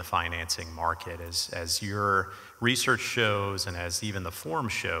particularly in the financing market. As your research shows, and as even the form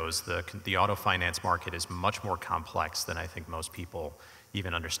shows, the auto finance market is much more complex than I think most people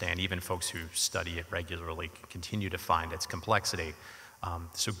even understand. Even folks who study it regularly continue to find its complexity.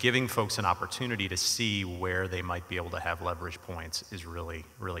 So giving folks an opportunity to see where they might be able to have leverage points is really,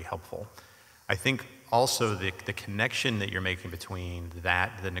 really helpful. I think also the connection that you're making between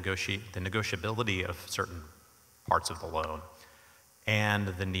that, the negotiability of certain parts of the loan, and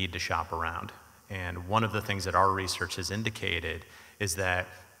the need to shop around. And one of the things that our research has indicated is that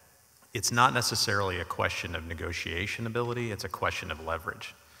it's not necessarily a question of negotiation ability, it's a question of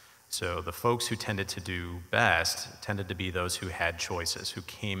leverage. So the folks who tended to do best tended to be those who had choices, who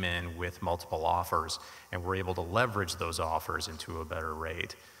came in with multiple offers and were able to leverage those offers into a better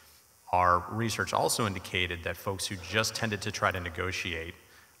rate. Our research also indicated that folks who just tended to try to negotiate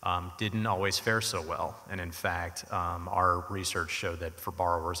didn't always fare so well. And in fact, our research showed that for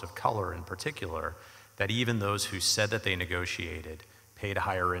borrowers of color in particular, that even those who said that they negotiated paid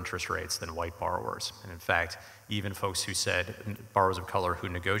higher interest rates than white borrowers. And in fact, even folks who said, borrowers of color who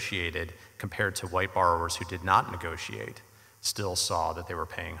negotiated compared to white borrowers who did not negotiate, still saw that they were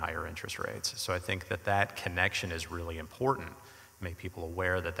paying higher interest rates. So I think that that connection is really important, to make people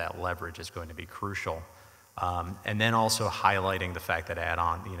aware that that leverage is going to be crucial. And then also highlighting the fact that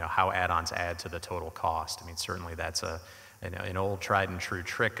how add-ons add to the total cost. I mean, certainly that's an old tried and true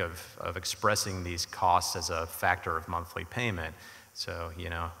trick of expressing these costs as a factor of monthly payment. So,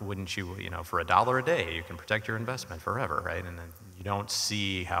 wouldn't you, for $1 a day, you can protect your investment forever, right? And then you don't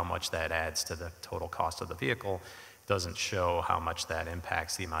see how much that adds to the total cost of the vehicle. It doesn't show how much that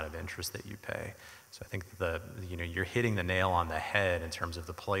impacts the amount of interest that you pay. So I think you're hitting the nail on the head in terms of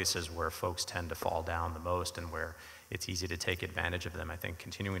the places where folks tend to fall down the most and where it's easy to take advantage of them. I think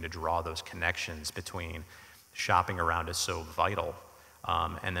continuing to draw those connections between shopping around is so vital.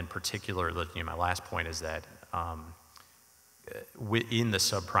 And then particularly, my last point is that in the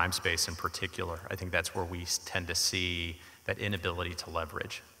subprime space in particular, I think that's where we tend to see that inability to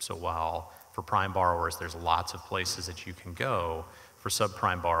leverage. So while for prime borrowers, there's lots of places that you can go, for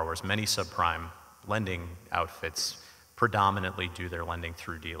subprime borrowers, many subprime lending outfits predominantly do their lending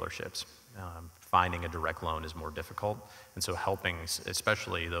through dealerships. Finding a direct loan is more difficult. And so helping,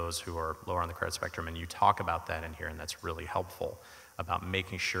 especially those who are lower on the credit spectrum, and you talk about that in here, and that's really helpful, about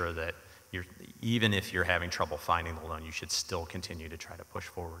making sure that even if you're having trouble finding the loan, you should still continue to try to push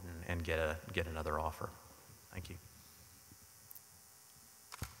forward and get another offer. Thank you.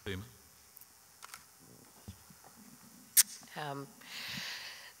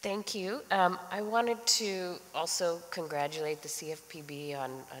 Thank you. I wanted to also congratulate the CFPB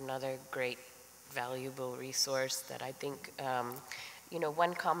on another great, valuable resource that I think,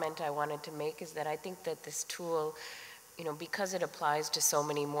 one comment I wanted to make is that I think that this tool, because it applies to so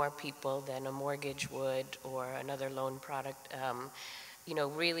many more people than a mortgage would or another loan product,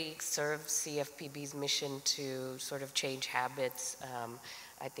 really serve CFPB's mission to sort of change habits.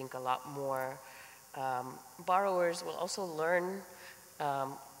 I think a lot more borrowers will also learn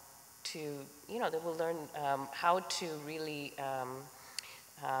they will learn how to really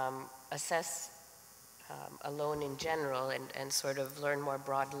assess a loan in general and sort of learn more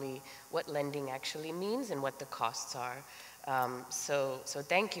broadly what lending actually means and what the costs are. So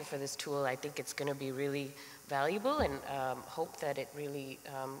thank you for this tool. I think it's going to be really valuable, and hope that it really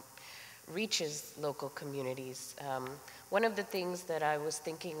reaches local communities. One of the things that I was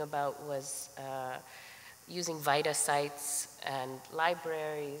thinking about was using VITA sites and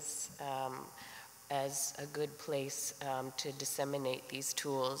libraries as a good place to disseminate these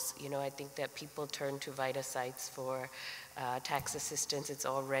tools. I think that people turn to VITA sites for tax assistance. It's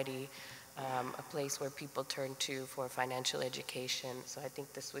already a place where people turn to for financial education. So I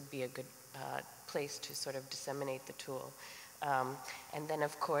think this would be a good place to sort of disseminate the tool. And then,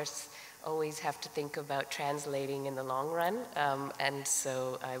 of course, always have to think about translating in the long run. And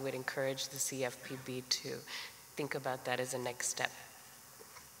so I would encourage the CFPB to think about that as a next step.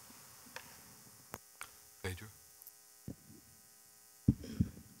 Phaedra?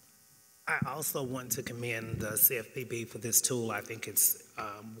 I also want to commend the CFPB for this tool. I think it's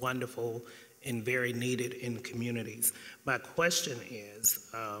wonderful and very needed in communities. My question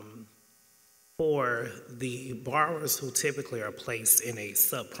is, for the borrowers who typically are placed in a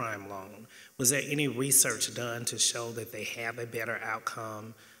subprime loan, was there any research done to show that they have a better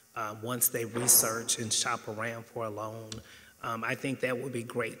outcome once they research and shop around for a loan? I think that would be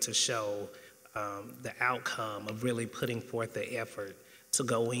great to show the outcome of really putting forth the effort to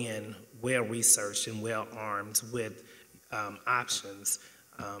go in well-researched and well-armed with options.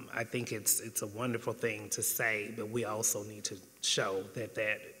 I think it's a wonderful thing to say, but we also need to show that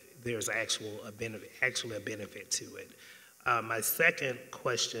there's actually a benefit to it. My second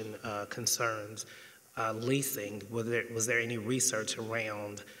question concerns leasing. Was there any research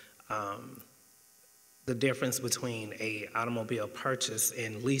around the difference between an automobile purchase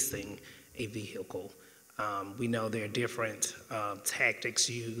and leasing a vehicle? We know there are different tactics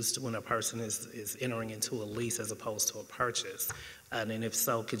used when a person is entering into a lease as opposed to a purchase. And if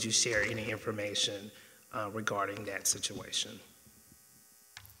so, could you share any information regarding that situation?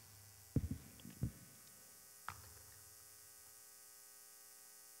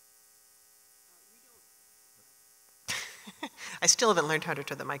 I still haven't learned how to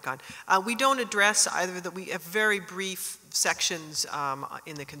turn the mic on. We don't address either that. We have very brief sections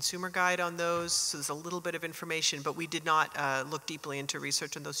in the consumer guide on those, so there's a little bit of information, but we did not look deeply into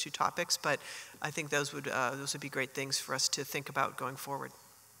research on those two topics, but I think those would be great things for us to think about going forward.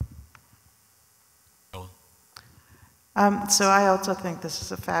 So I also think this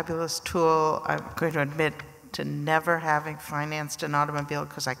is a fabulous tool. I'm going to admit to never having financed an automobile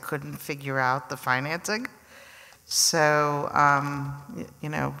because I couldn't figure out the financing. So,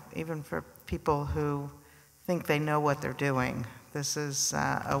 even for people who think they know what they're doing, this is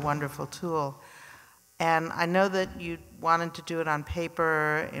a wonderful tool. And I know that you wanted to do it on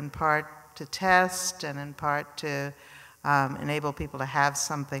paper in part to test and in part to enable people to have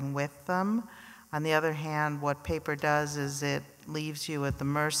something with them. On the other hand, what paper does is it leaves you at the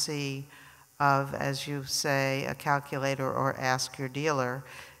mercy of, as you say, a calculator or ask your dealer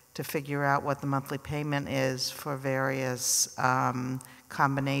to figure out what the monthly payment is for various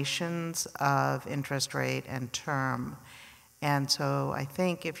combinations of interest rate and term. And so I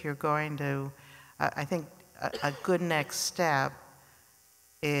think if you're going to, I think a good next step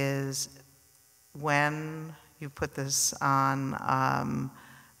is when you put this on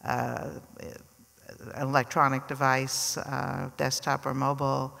an electronic device, desktop or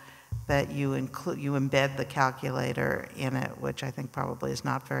mobile, that you embed the calculator in it, which I think probably is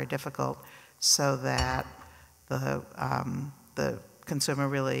not very difficult, so that the consumer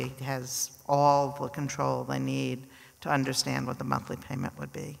really has all the control they need to understand what the monthly payment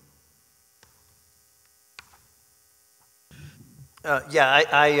would be.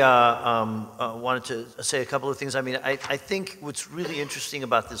 I wanted to say a couple of things. I mean, I think what's really interesting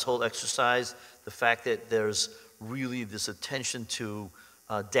about this whole exercise, the fact that there's really this attention to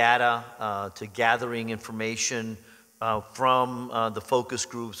data, to gathering information from the focus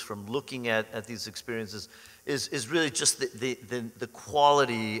groups, from looking at these experiences, is really just the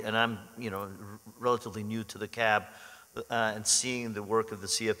quality. And I'm relatively new to the CAB, and seeing the work of the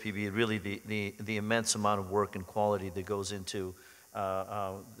CFPB, really the immense amount of work and quality that goes into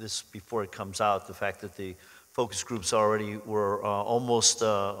this before it comes out. The fact that the focus groups already were almost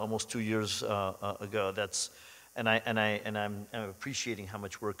 2 years ago. And I'm appreciating how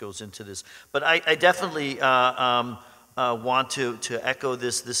much work goes into this. But I definitely want to echo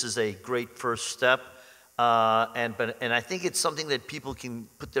this. This is a great first step. And I think it's something that people can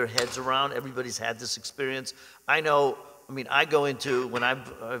put their heads around. Everybody's had this experience. I know, I mean, I go into, when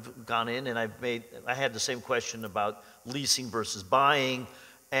I've gone in and I had the same question about leasing versus buying,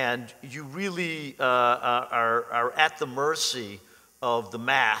 and you really are at the mercy of the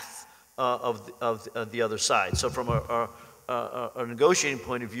math of the other side. So from a negotiating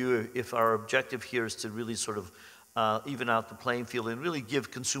point of view, if our objective here is to really sort of even out the playing field and really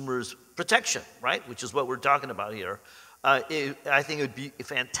give consumers protection, right, which is what we're talking about here, I think it would be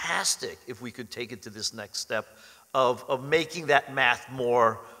fantastic if we could take it to this next step of making that math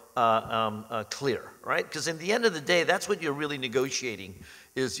more clear, right? Because in the end of the day, that's what you're really negotiating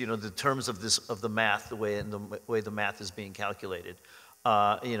is, you know, the terms of the math, the way the math is being calculated.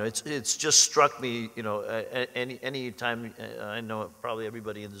 You know, it's just struck me, you know, any time, I know probably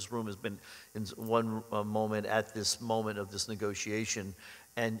everybody in this room has been in one moment at this moment of this negotiation,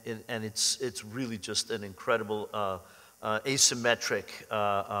 and it's really just an incredible asymmetric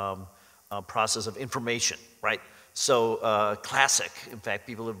process of information, right? So classic. In fact,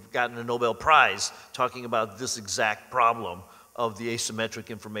 people have gotten a Nobel Prize talking about this exact problem of the asymmetric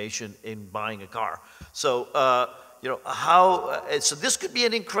information in buying a car. So, you know, so this could be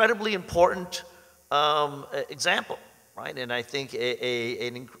an incredibly important example, right? And I think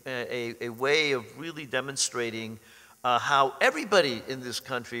a way of really demonstrating how everybody in this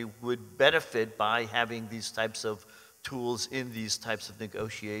country would benefit by having these types of tools in these types of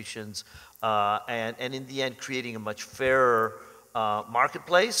negotiations, and in the end creating a much fairer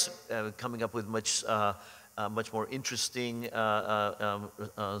marketplace, coming up with much more interesting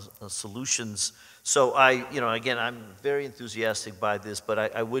solutions. So again, I'm very enthusiastic by this,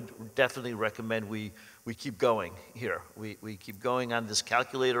 but I would definitely recommend we keep going here. We keep going on this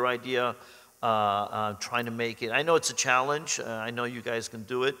calculator idea, trying to make it. I know it's a challenge. I know you guys can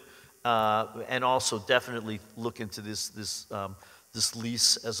do it, and also definitely look into this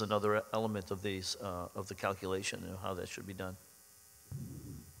lease as another element of the calculation and how that should be done.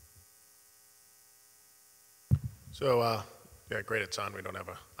 So, yeah, great, it's on. We don't have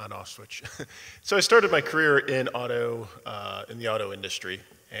a on-off switch. So I started my career in the auto industry,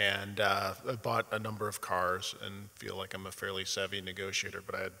 and I bought a number of cars and feel like I'm a fairly savvy negotiator,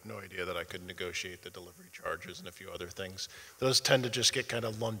 but I had no idea that I could negotiate the delivery charges and a few other things. Those tend to just get kind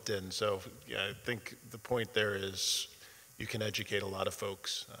of lumped in. So yeah, I think the point there is you can educate a lot of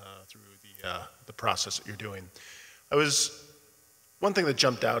folks through the process that you're doing. One thing that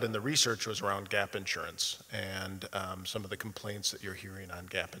jumped out in the research was around gap insurance and some of the complaints that you're hearing on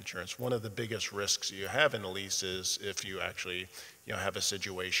gap insurance. One of the biggest risks you have in a lease is if you actually, have a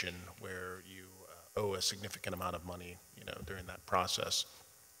situation where you owe a significant amount of money, during that process.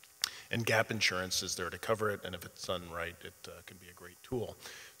 And gap insurance is there to cover it, and if it's done right, it can be a great tool.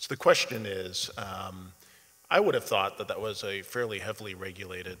 So the question is, I would have thought that was a fairly heavily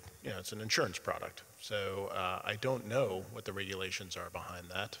regulated, it's an insurance product. So I don't know what the regulations are behind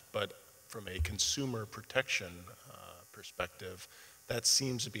that, but from a consumer protection perspective, that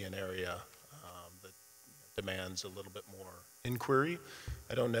seems to be an area that demands a little bit more inquiry.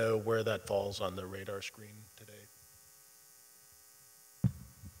 I don't know where that falls on the radar screen today.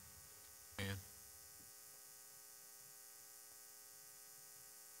 Ann?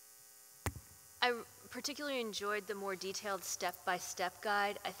 I particularly enjoyed the more detailed step-by-step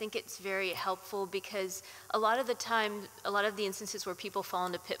guide. I think it's very helpful because a lot of the instances where people fall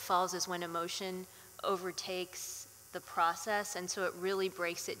into pitfalls is when emotion overtakes the process, and so it really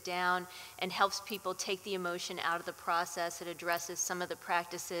breaks it down and helps people take the emotion out of the process. It addresses some of the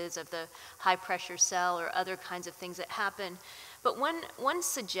practices of the high-pressure sell or other kinds of things that happen. But one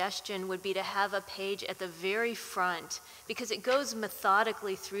suggestion would be to have a page at the very front, because it goes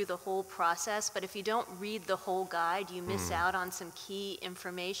methodically through the whole process, but if you don't read the whole guide, you miss out on some key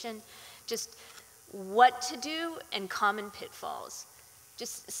information. Just what to do and common pitfalls.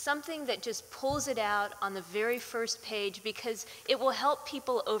 Just something that just pulls it out on the very first page, because it will help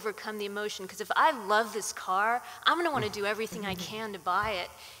people overcome the emotion. Because if I love this car, I'm going to want to do everything I can to buy it.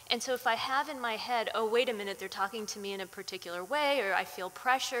 And so if I have in my head, oh, wait a minute, they're talking to me in a particular way, or I feel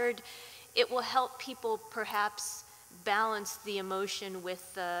pressured, it will help people perhaps balance the emotion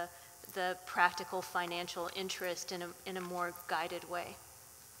with the practical financial interest in a more guided way.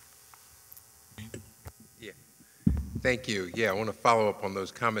 Yeah. Thank you. Yeah, I want to follow up on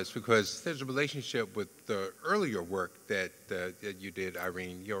those comments because there's a relationship with the earlier work that you did,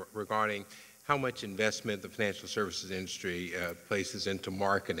 Irene, regarding how much investment the financial services industry places into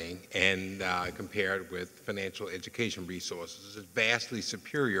marketing and compared with financial education resources. It's vastly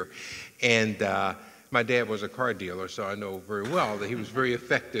superior. And my dad was a car dealer, so I know very well that he was very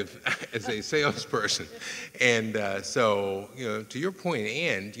effective as a salesperson. And so, you know, to your point,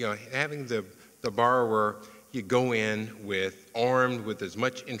 and, you know, having the borrower, you go in armed with as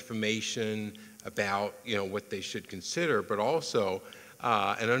much information about, you know, what they should consider, but also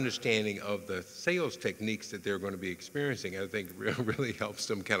an understanding of the sales techniques that they're going to be experiencing, I think really helps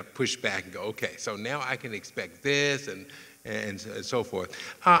them kind of push back and go, okay, so now I can expect this and so forth.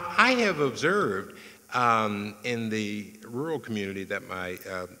 I have observed in the rural community that my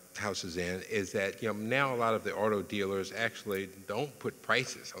house is in, is that, you know, now a lot of the auto dealers actually don't put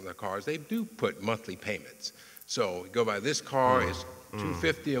prices on their cars. They do put monthly payments. So you go buy this car, it's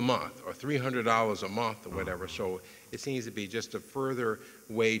 $250 a month or $300 a month or whatever. So it seems to be just a further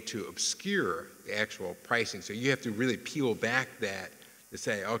way to obscure the actual pricing. So you have to really peel back that to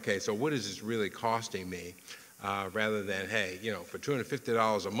say, okay, so what is this really costing me? Rather than, hey, you know, for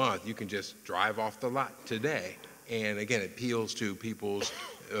 $250 a month, you can just drive off the lot today. And again, it appeals to people's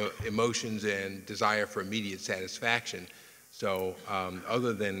emotions and desire for immediate satisfaction. So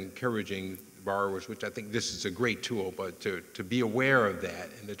other than encouraging borrowers, which I think this is a great tool, but to be aware of that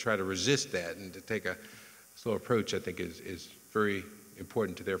and to try to resist that and to take a slow approach, I think is very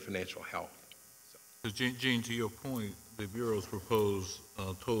important to their financial health. So. Gene, to your point, the Bureau's proposed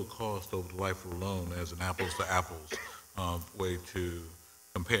total cost over the life of the loan as an apples to apples way to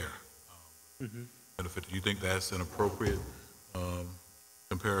compare benefit. Do you think that's an appropriate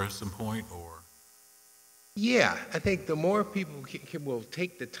comparison point, or? Yeah, I think the more people will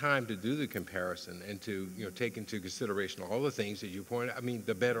take the time to do the comparison and to, you know, take into consideration all the things that you pointed out, I mean,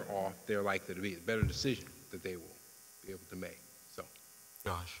 the better off they're likely to be, the better decision that they will be able to make. So,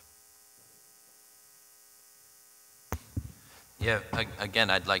 Josh. Yeah, again,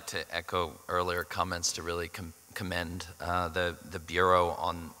 I'd like to echo earlier comments to really commend the Bureau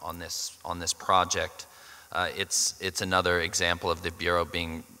on this project. It's another example of the Bureau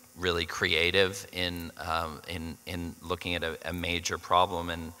being really creative in looking at a major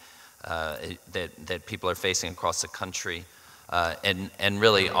problem and that people are facing across the country, and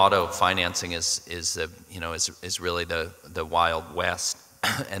really auto financing is really the Wild West,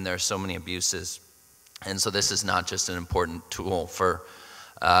 and there are so many abuses, and so this is not just an important tool for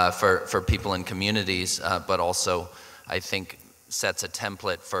people in communities, but also I think sets a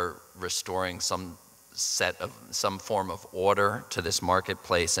template for restoring some form of order to this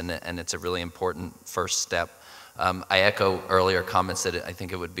marketplace, and it's a really important first step. I echo earlier comments that I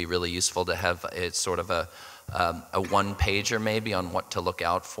think it would be really useful to have sort of a one-pager maybe on what to look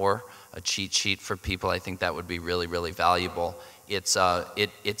out for, a cheat sheet for people. I think that would be really, really valuable. It's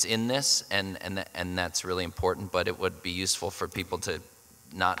in this, and that's really important, but it would be useful for people to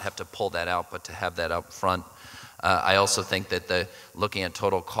not have to pull that out, but to have that up front. I also think that looking at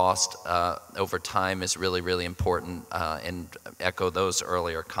total cost over time is really, really important, and echo those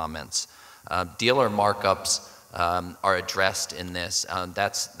earlier comments. Dealer markups are addressed in this.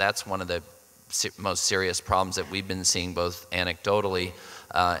 That's one of the most serious problems that we've been seeing, both anecdotally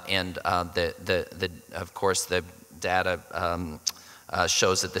and of course the data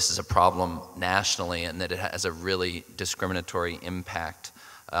shows that this is a problem nationally and that it has a really discriminatory impact.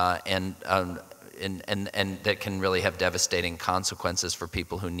 And that can really have devastating consequences for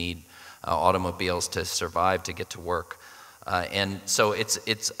people who need automobiles to survive, to get to work. And so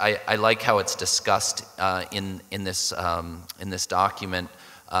I like how it's discussed in this document,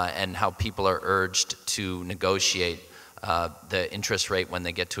 and how people are urged to negotiate the interest rate when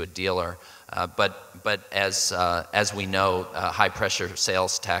they get to a dealer. But as we know, high pressure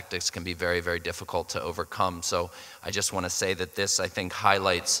sales tactics can be very, very difficult to overcome. So I just want to say that this, I think,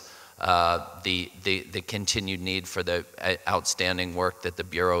 highlights the continued need for the outstanding work that the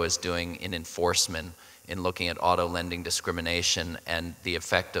Bureau is doing in enforcement, in looking at auto lending discrimination and the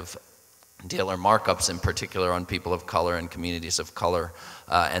effect of dealer markups in particular on people of color and communities of color.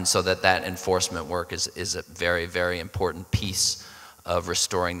 And so that enforcement work is a very, very important piece of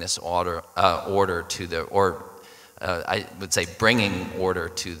restoring this order to the, I would say bringing order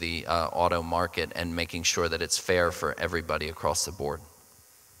to the auto market and making sure that it's fair for everybody across the board.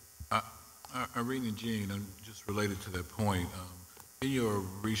 Irene and Gene, and just related to that point, in your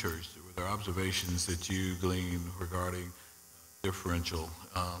research, were there observations that you gleaned regarding differential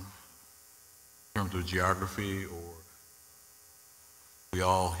in terms of geography, or we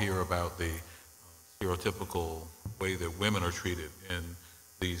all hear about the stereotypical way that women are treated in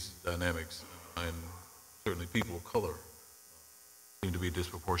these dynamics, and certainly people of color seem to be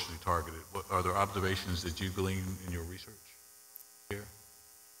disproportionately targeted. Are there observations that you glean in your research here?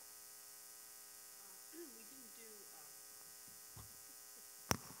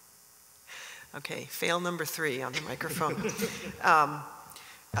 Okay, fail number 3 on the microphone.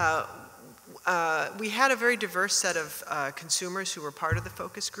 We had a very diverse set of consumers who were part of the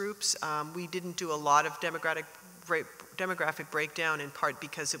focus groups. We didn't do a lot of demographic breakdown, in part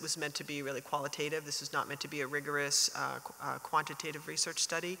because it was meant to be really qualitative. This is not meant to be a rigorous quantitative research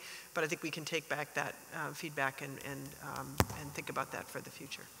study, but I think we can take back that feedback and think about that for the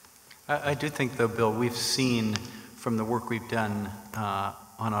future. I do think, though, Bill, we've seen from the work we've done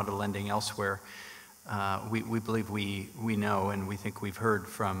on auto lending elsewhere, we believe we know, and we think we've heard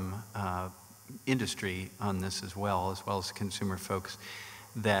from industry on this as well as consumer folks,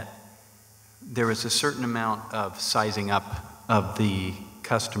 that there is a certain amount of sizing up of the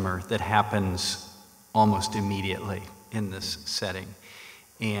customer that happens almost immediately in this setting,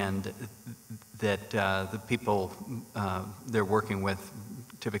 and that the people they're working with,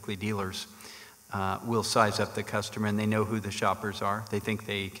 typically dealers, will size up the customer, and they know who the shoppers are. They think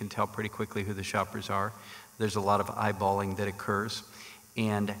they can tell pretty quickly who the shoppers are. There's a lot of eyeballing that occurs,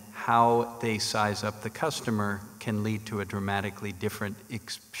 and how they size up the customer can lead to a dramatically different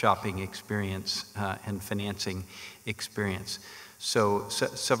shopping experience and financing experience. So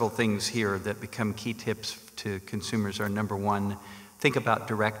several things here that become key tips to consumers are: number one, think about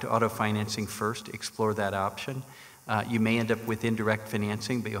direct auto financing first, explore that option. You may end up with indirect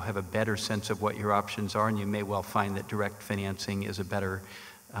financing, but you'll have a better sense of what your options are, and you may well find that direct financing is a better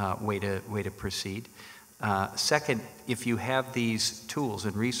way to proceed. Second, if you have these tools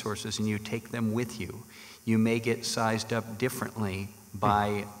and resources and you take them with you, you may get sized up differently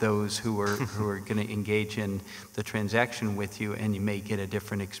by those who are going to engage in the transaction with you, and you may get a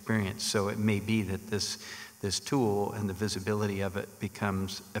different experience. So it may be that this tool and the visibility of it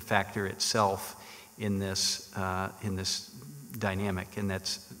becomes a factor itself in this dynamic, and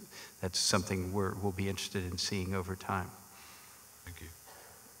that's something we'll be interested in seeing over time. Thank you.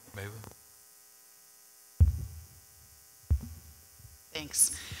 Mabel?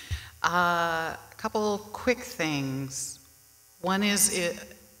 Thanks. A couple quick things. One is,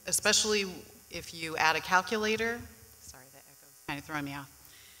 especially if you add a calculator, sorry, that echo is kind of throwing me off.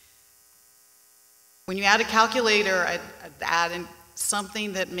 When you add a calculator, I'd add in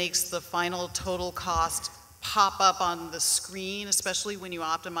something that makes the final total cost pop up on the screen, especially when you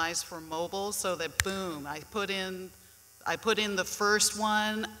optimize for mobile, so that boom, I put in the first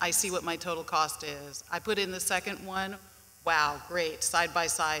one, I see what my total cost is. I put in the second one, wow, great, side by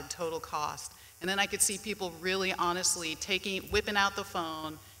side total cost. And then I could see people really honestly whipping out the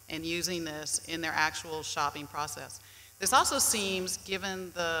phone and using this in their actual shopping process. This also seems,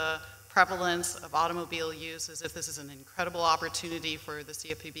 given the prevalence of automobile use, as if this is an incredible opportunity for the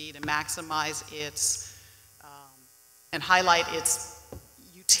CFPB to maximize its and highlight its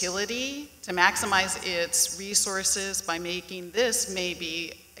utility, to maximize its resources by making this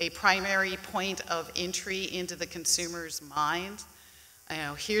maybe a primary point of entry into the consumer's mind. You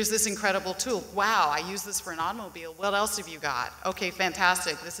know, here's this incredible tool. Wow, I use this for an automobile. What else have you got? Okay,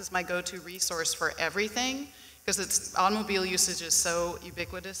 fantastic. This is my go-to resource for everything, because automobile usage is so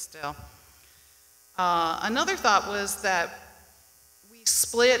ubiquitous still. Another thought was that we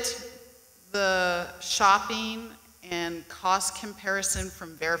split the shopping and cost comparison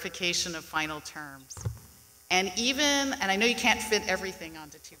from verification of final terms. And I know you can't fit everything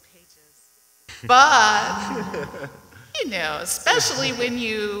onto 2 pages, but, you know, especially when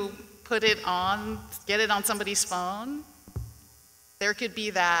you get it on somebody's phone, there could be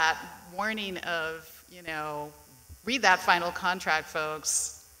that warning of, you know, read that final contract,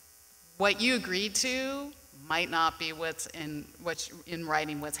 folks. What you agreed to might not be what's in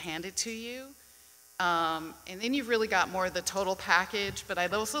writing, what's handed to you. And then you've really got more of the total package, but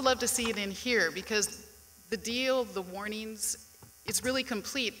I'd also love to see it in here, because the deal, the warnings, it's really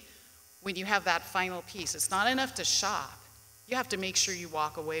complete when you have that final piece. It's not enough to shop. You have to make sure you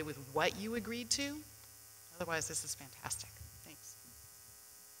walk away with what you agreed to. Otherwise, this is fantastic. Thanks.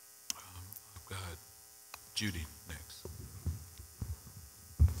 I've got Judy next.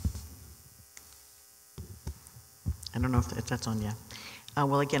 I don't know if that's on yet.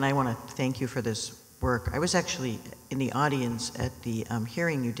 Well, again, I want to thank you for this work. I was actually in the audience at the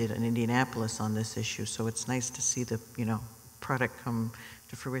hearing you did in Indianapolis on this issue, so it's nice to see the product come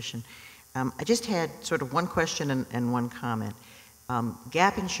to fruition. I just had sort of one question and one comment.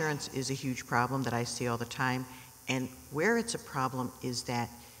 Gap insurance is a huge problem that I see all the time, and where it's a problem is that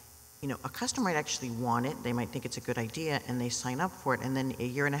a customer might actually want it, they might think it's a good idea, and they sign up for it, and then a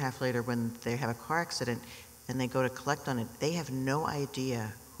year and a half later when they have a car accident and they go to collect on it, they have no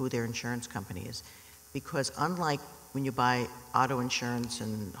idea who their insurance company is. Because unlike when you buy auto insurance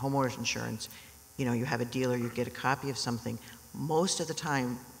and homeowners insurance, you have a dealer, you get a copy of something. Most of the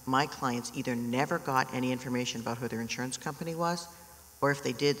time, my clients either never got any information about who their insurance company was, or if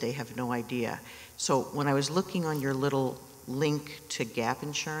they did, they have no idea. So when I was looking on your little link to Gap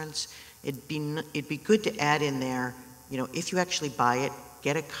Insurance, it'd be good to add in there, you know, if you actually buy it,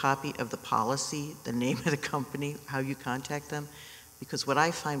 get a copy of the policy, the name of the company, how you contact them. Because what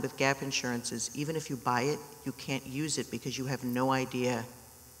I find with Gap Insurance is even if you buy it, you can't use it because you have no idea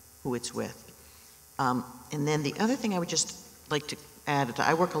who it's with. And then the other thing I would just like to add,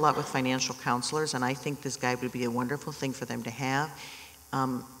 I work a lot with financial counselors, and I think this guide would be a wonderful thing for them to have.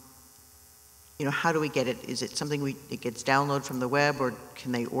 You know, how do we get it? Is it something it gets downloaded from the web, or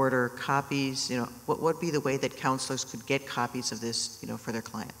can they order copies? You know, what would be the way that counselors could get copies of this, you know, for their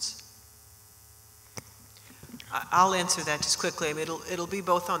clients? I'll answer that just quickly. I mean, it'll be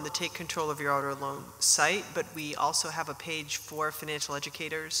both on the Take Control of Your Auto Loan site, but we also have a page for financial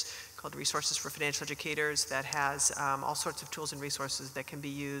educators called Resources for Financial Educators that has all sorts of tools and resources that can be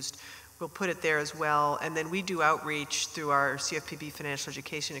used. We'll put it there as well. And then we do outreach through our CFPB Financial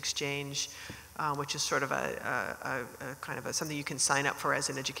Education Exchange, which is sort of a kind of something you can sign up for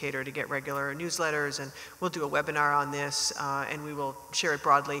as an educator to get regular newsletters, and we'll do a webinar on this, and we will share it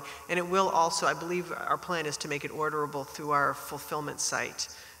broadly. And it will also, I believe our plan is to make it orderable through our fulfillment site,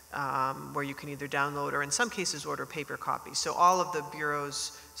 where you can either download or in some cases order paper copies. So all of the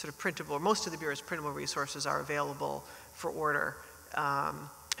Bureau's sort of printable, most of the Bureau's printable resources are available for order.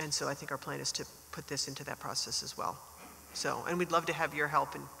 And so I think our plan is to put this into that process as well. So, and we'd love to have your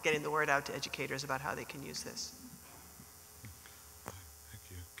help in getting the word out to educators about how they can use this. Thank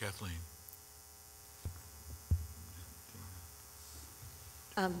you. Kathleen.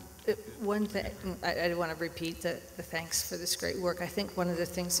 One thing, I want to repeat the thanks for this great work. I think one of the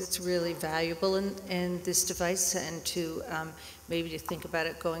things that's really valuable in this device, and to maybe to think about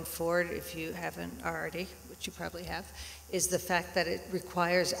it going forward if you haven't already, which you probably have, is the fact that it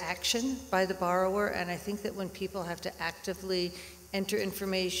requires action by the borrower. And I think that when people have to actively enter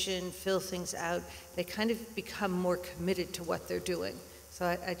information, fill things out, they kind of become more committed to what they're doing.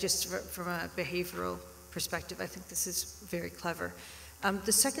 So I just, from a behavioral perspective, I think this is very clever.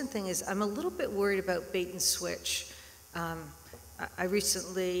 The second thing is I'm a little bit worried about bait and switch. I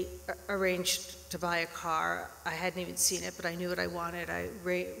recently arranged to buy a car. I hadn't even seen it, but I knew what I wanted. I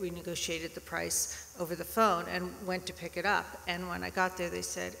renegotiated the price over the phone and went to pick it up. And when I got there, they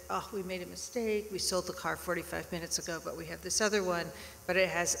said, oh, we made a mistake. We sold the car 45 minutes ago, but we have this other one, but it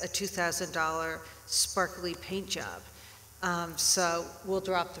has a $2,000 sparkly paint job. So we'll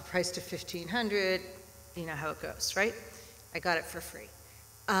drop the price to $1,500. You know how it goes, right? I got it for free.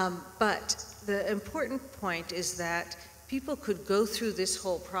 But the important point is that people could go through this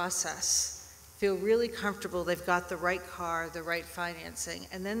whole process, feel really comfortable they've got the right car, the right financing,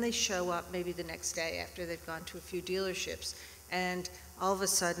 and then they show up maybe the next day after they've gone to a few dealerships, and all of a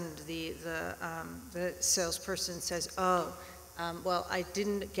sudden the salesperson says, oh, well, I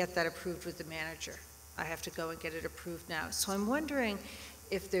didn't get that approved with the manager. I have to go and get it approved now. So I'm wondering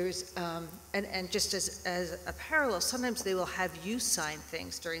if there's, and just as a parallel, sometimes they will have you sign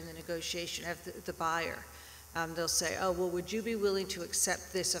things during the negotiation, have the buyer. They'll say, oh, well, would you be willing to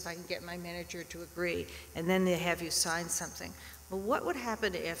accept this if I can get my manager to agree? And then they have you sign something. Well, what would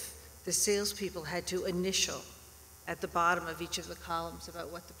happen if the salespeople had to initial at the bottom of each of the columns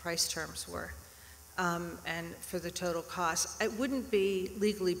about what the price terms were and for the total cost? It wouldn't be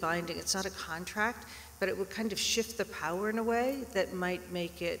legally binding. It's not a contract, but it would kind of shift the power in a way that might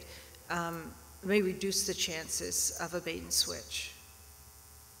make it, may reduce the chances of a bait and switch.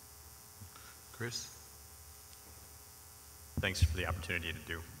 Chris? Thanks for the opportunity to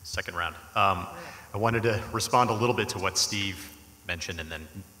do second round. I wanted to respond a little bit to what Steve mentioned and then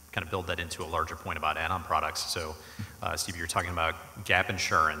kind of build that into a larger point about add-on products. So, Steve, you're talking about gap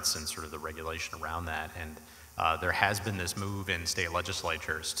insurance and sort of the regulation around that. And there has been this move in state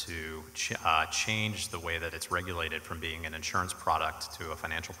legislatures to change the way that it's regulated from being an insurance product to a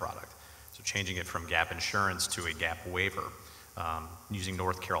financial product. So changing it from gap insurance to a gap waiver. Using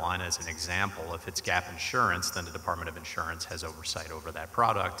North Carolina as an example, if it's gap insurance, then the Department of Insurance has oversight over that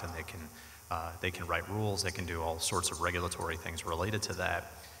product, and they can write rules, they can do all sorts of regulatory things related to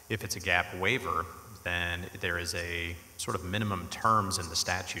that. If it's a gap waiver, then there is a sort of minimum terms in the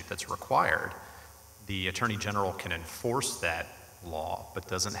statute that's required. The Attorney General can enforce that law, but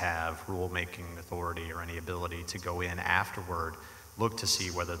doesn't have rulemaking authority or any ability to go in afterward, look to see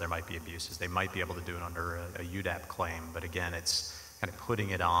whether there might be abuses. They might be able to do it under a UDAP claim, but again, it's kind of putting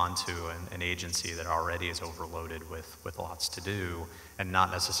it on to an agency that already is overloaded with lots to do and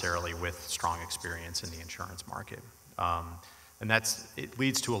not necessarily with strong experience in the insurance market. And it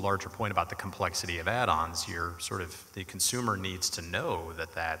leads to a larger point about the complexity of add-ons. The consumer needs to know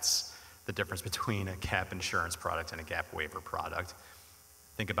that that's the difference between a gap insurance product and a gap waiver product.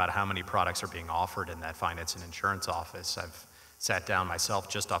 Think about how many products are being offered in that finance and insurance office. I've sat down myself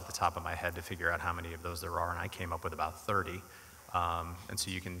just off the top of my head to figure out how many of those there are, and I came up with about 30. And so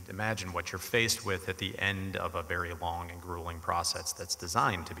you can imagine what you're faced with at the end of a very long and grueling process that's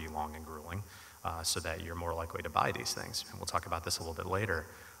designed to be long and grueling, so that you're more likely to buy these things. And we'll talk about this a little bit later.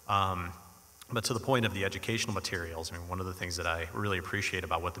 But to the point of the educational materials, I mean, one of the things that I really appreciate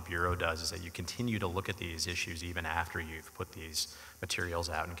about what the Bureau does is that you continue to look at these issues even after you've put these materials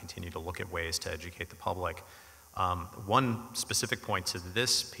out and continue to look at ways to educate the public. One specific point to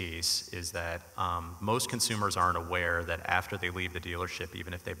this piece is that most consumers aren't aware that after they leave the dealership,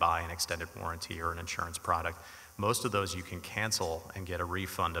 even if they buy an extended warranty or an insurance product, most of those you can cancel and get a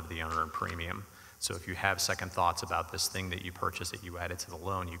refund of the unearned premium. So if you have second thoughts about this thing that you purchased that you added to the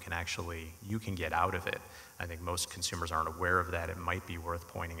loan, you can get out of it. I think most consumers aren't aware of that. It might be worth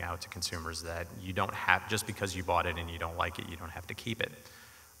pointing out to consumers that you don't have, just because you bought it and you don't like it, you don't have to keep it.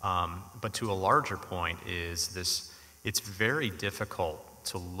 But to a larger point is this, it's very difficult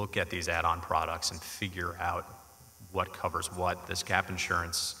to look at these add-on products and figure out what covers what. This gap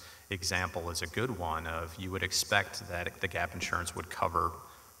insurance example is a good one of, you would expect that the gap insurance would cover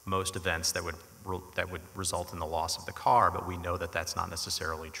most events that would result in the loss of the car, but we know that that's not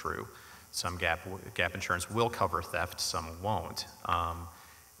necessarily true. Some gap insurance will cover theft, some won't.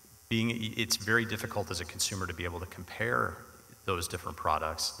 It's very difficult as a consumer to be able to compare those different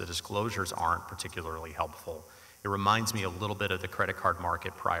products. The disclosures aren't particularly helpful. It reminds me a little bit of the credit card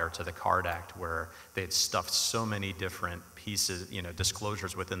market prior to the CARD Act, where they had stuffed so many different pieces,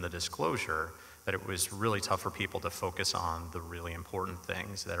 disclosures within the disclosure, that it was really tough for people to focus on the really important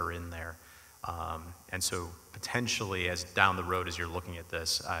things that are in there. And so potentially, as down the road as you're looking at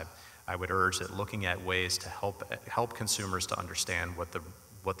this, I would urge that looking at ways to help consumers to understand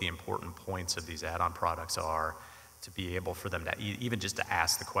what the important points of these add-on products are, to be able for them to even just to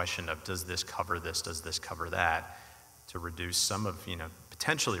ask the question of, does this cover this, does this cover that, to reduce some of,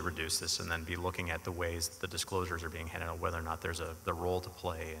 potentially reduce this, and then be looking at the ways the disclosures are being handled, whether or not there's the role to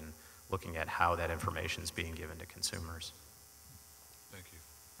play in looking at how that information is being given to consumers. Thank you.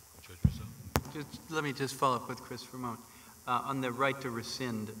 Judge Rizzo? Let me just follow up with Chris for a moment. On the right to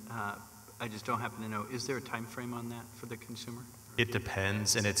rescind, I just don't happen to know, is there a time frame on that for the consumer? It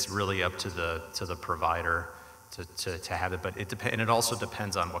depends, and it's really up to the provider to have it, but and it also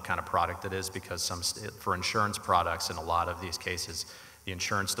depends on what kind of product it is, because for insurance products, in a lot of these cases, the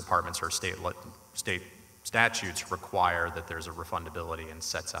insurance departments or state statutes require that there's a refundability and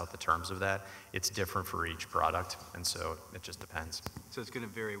sets out the terms of that. It's different for each product, and so it just depends. So it's going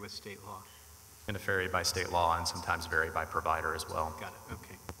to vary with state law? It's going to vary by state law and sometimes vary by provider as well. Got it,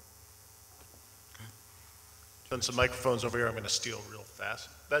 okay. Done some microphones over here I'm going to steal real fast.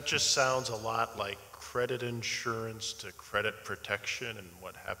 That just sounds a lot like credit insurance to credit protection and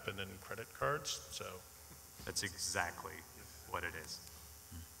what happened in credit cards, so. That's exactly what it is.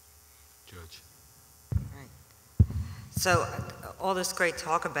 Judge. So all this great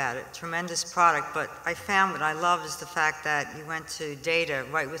talk about it, tremendous product, but I found what I love is the fact that you went to data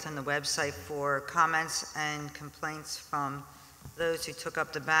right within the website for comments and complaints from those who took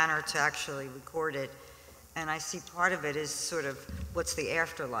up the banner to actually record it. And I see part of it is sort of what's the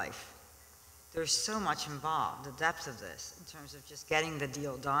afterlife. There's so much involved, the depth of this, in terms of just getting the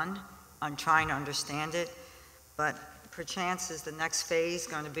deal done, on trying to understand it. But perchance is the next phase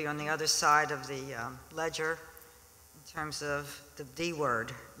going to be on the other side of the ledger in terms of the D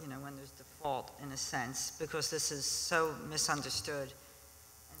word, when there's default in a sense, because this is so misunderstood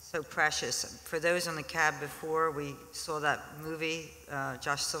and so precious. For those on the cab before, we saw that movie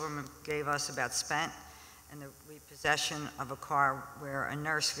Josh Silverman gave us about Spent, and the repossession of a car where a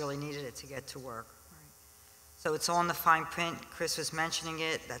nurse really needed it to get to work. Right. So it's all in the fine print. Chris was mentioning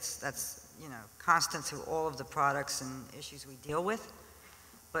it. That's constant through all of the products and issues we deal with.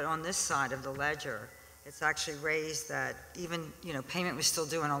 But on this side of the ledger, it's actually raised that even, payment was still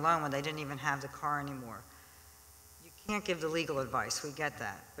due on a loan when they didn't even have the car anymore. You can't give the legal advice, we get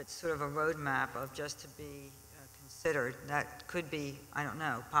that, but sort of a roadmap of just to be considered. That could be, I don't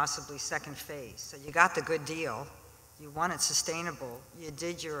know, possibly second phase. So you got the good deal, you want it sustainable, you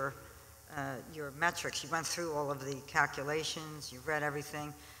did your metrics, you went through all of the calculations, you read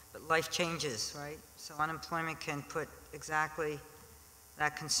everything, but life changes, right? So unemployment can put exactly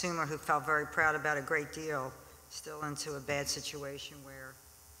that consumer who felt very proud about a great deal still into a bad situation where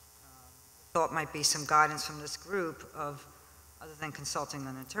thought might be some guidance from this group of, other than consulting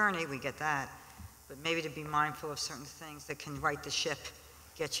an attorney, we get that, but maybe to be mindful of certain things that can right the ship,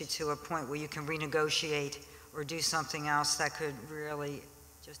 get you to a point where you can renegotiate or do something else that could really,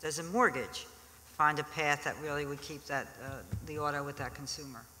 just as a mortgage, find a path that really would keep that, the auto with that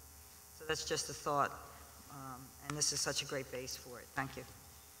consumer. So that's just a thought, and this is such a great base for it. Thank you.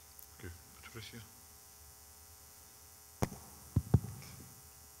 Okay, Patricia.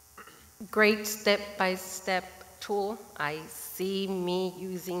 Great step-by-step tool. I see me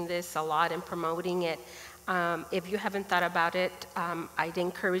using this a lot and promoting it. If you haven't thought about it, I'd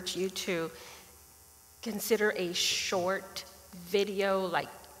encourage you to consider a short video, like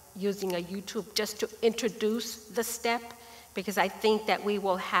using a YouTube, just to introduce the step, because I think that we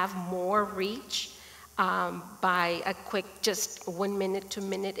will have more reach by a quick, just 1 minute, 2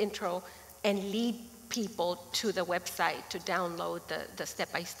 minute intro, and lead people to the website to download the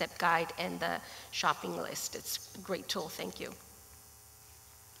step-by-step guide and the shopping list. It's a great tool. Thank you.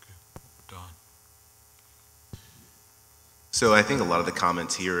 Don. So I think a lot of the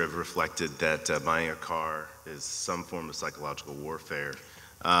comments here have reflected that buying a car is some form of psychological warfare.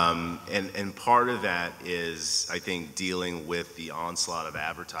 And part of that is, I think, dealing with the onslaught of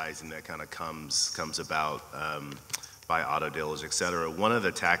advertising that kind of comes about by auto dealers, et cetera. One of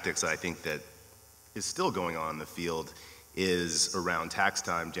the tactics I think that is still going on in the field is around tax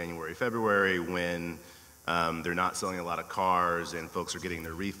time, January, February, when they're not selling a lot of cars and folks are getting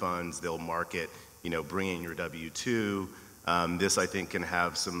their refunds. They'll market, bring in your W-2. This, I think, can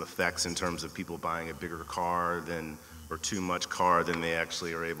have some effects in terms of people buying a bigger car or too much car than they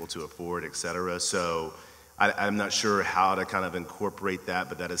actually are able to afford, et cetera. So I'm not sure how to kind of incorporate that,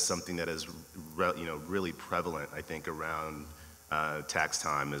 but that is something that is really prevalent, I think, around tax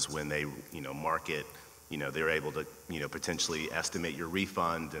time, is when they market, they're able to potentially estimate your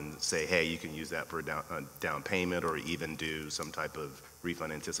refund and say, hey, you can use that for a down payment, or even do some type of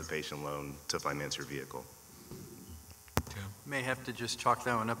refund anticipation loan to finance your vehicle. May have to just chalk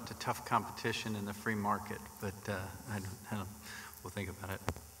that one up to tough competition in the free market, but we'll think about it.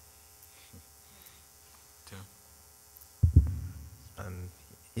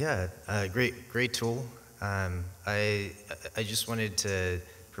 Yeah, great tool. I just wanted to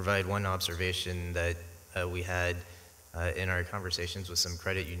provide one observation that we had in our conversations with some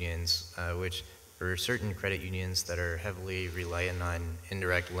credit unions, which for certain credit unions that are heavily reliant on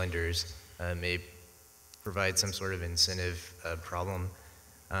indirect lenders may provide some sort of incentive problem,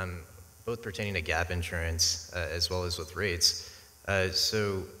 both pertaining to gap insurance as well as with rates.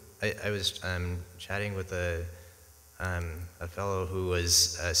 So I was chatting with a fellow who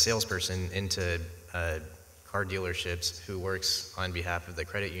was a salesperson into car dealerships who works on behalf of the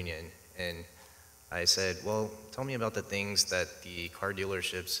credit union. And I said, well, tell me about the things that the car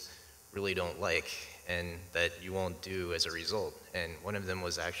dealerships really don't like and that you won't do as a result. And one of them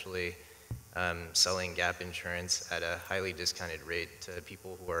was actually selling gap insurance at a highly discounted rate to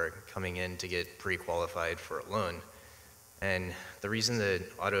people who are coming in to get pre-qualified for a loan. And the reason the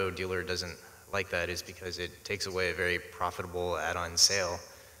auto dealer doesn't like that is because it takes away a very profitable add-on sale.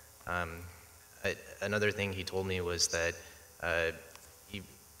 Another thing he told me was that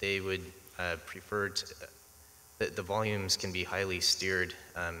they would prefer the volumes can be highly steered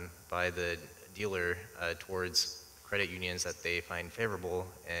by the dealer towards credit unions that they find favorable,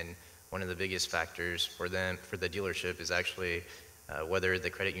 and one of the biggest factors for the dealership is actually whether the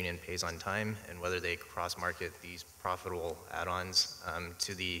credit union pays on time and whether they cross-market these profitable add-ons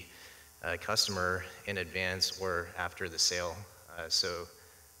to the customer in advance or after the sale. So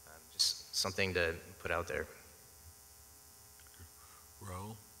just something to put out there.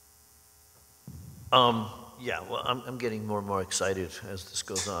 Raul? Yeah, well, I'm getting more and more excited as this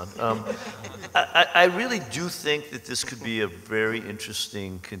goes on. I really do think that this could be a very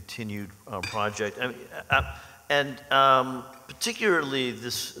interesting continued project. And particularly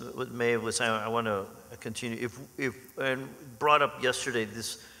this, what Maeve was saying, I want to continue. And brought up yesterday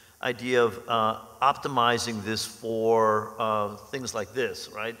this idea of optimizing this for things like this,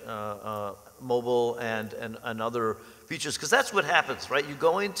 right? Mobile and other features, because that's what happens, right? You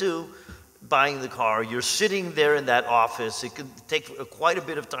go into buying the car, you're sitting there in that office, it can take quite a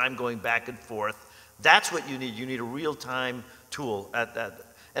bit of time going back and forth. That's what you need. You need a real-time tool at that.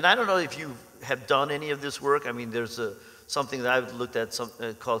 And I don't know if you have done any of this work. I mean, there's something that I've looked at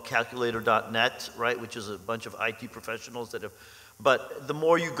called calculator.net, right, which is a bunch of IT professionals that have, but the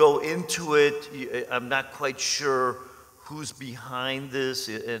more you go into it, I'm not quite sure who's behind this,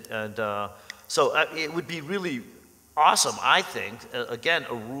 so it would be really awesome, I think, again,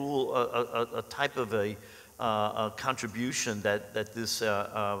 a type of a contribution that this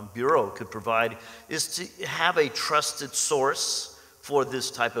bureau could provide is to have a trusted source for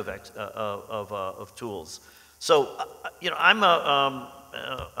this type of tools. So, I'm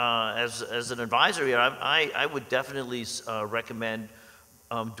as an advisor here, I would definitely recommend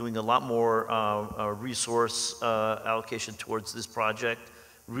doing a lot more resource allocation towards this project,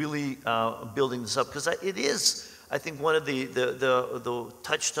 really building this up, because it is, I think, one of the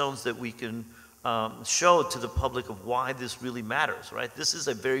touchstones that we can show to the public of why this really matters, right? This is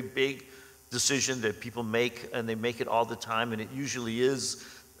a very big decision that people make, and they make it all the time, and it usually is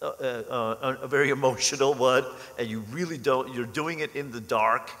a very emotional one, and you really you're doing it in the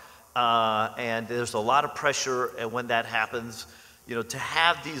dark, and there's a lot of pressure when that happens, to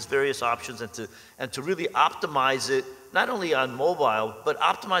have these various options and to really optimize it, not only on mobile, but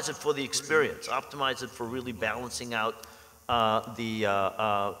optimize it for the experience, optimize it for really balancing out that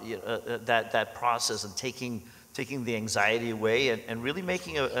process and taking the anxiety away and really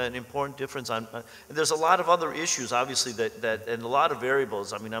making an important difference on. And there's a lot of other issues, obviously, that and a lot of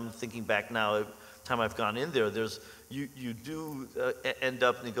variables. I mean, I'm thinking back now, every time I've gone in there, you do end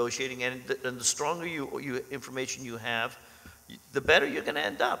up negotiating, and the stronger information you have, the better you're going to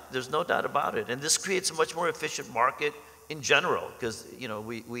end up. There's no doubt about it. And this creates a much more efficient market in general, because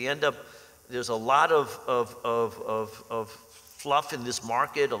we end up, there's a lot of fluff in this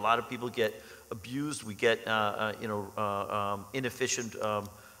market. A lot of people get abused. We get inefficient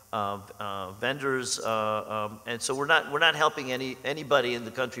vendors, and so we're not helping anybody in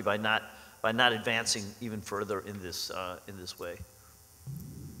the country by not advancing even further in this way.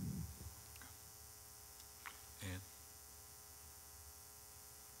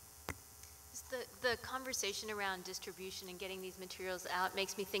 The conversation around distribution and getting these materials out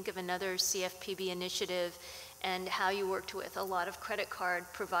makes me think of another CFPB initiative and how you worked with a lot of credit card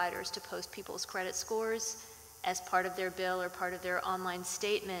providers to post people's credit scores as part of their bill or part of their online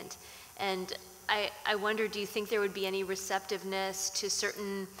statement. And I wonder, do you think there would be any receptiveness to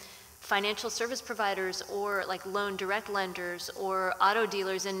certain financial service providers or like loan direct lenders or auto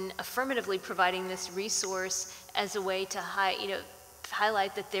dealers in affirmatively providing this resource as a way to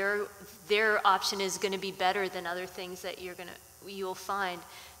highlight that their option is going to be better than other things that you'll find?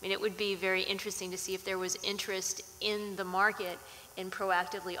 I mean, it would be very interesting to see if there was interest in the market in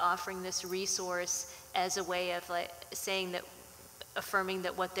proactively offering this resource as a way of affirming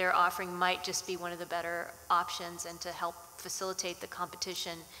that what they're offering might just be one of the better options, and to help facilitate the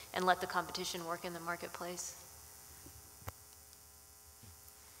competition and let the competition work in the marketplace.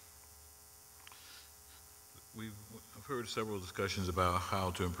 I've heard several discussions about how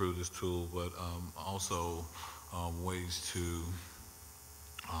to improve this tool, but also ways to,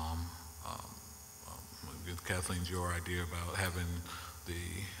 with Kathleen's your idea about having the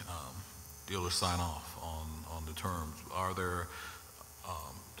dealer sign off on the terms. Are there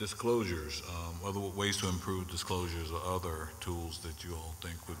disclosures, other ways to improve disclosures or other tools that you all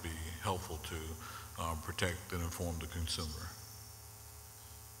think would be helpful to protect and inform the consumer?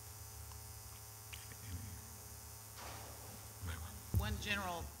 One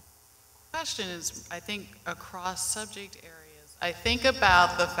general question is, I think, across subject areas. I think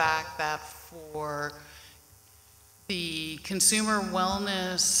about the fact that for the consumer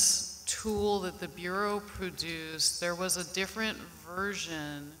wellness tool that the Bureau produced, there was a different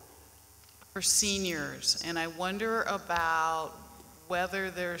version for seniors. And I wonder about whether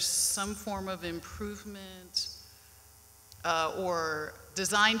there's some form of improvement or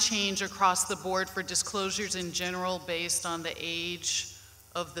design change across the board for disclosures in general based on the age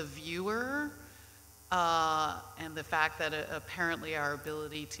of the viewer, and the fact that apparently our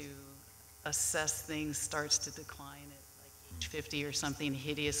ability to assess things starts to decline at like age 50 or something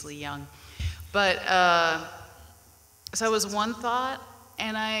hideously young. But so that was one thought.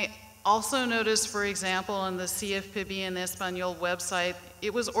 And I also noticed, for example, on the CFPB en Español website,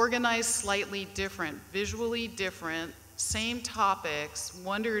 it was organized slightly different, visually different, same topics.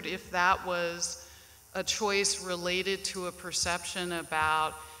 Wondered if that was a choice related to a perception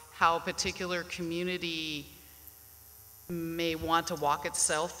about how a particular community may want to walk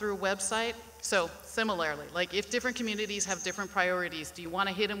itself through a website. So similarly, like if different communities have different priorities, do you want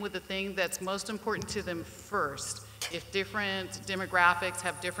to hit them with the thing that's most important to them first? If different demographics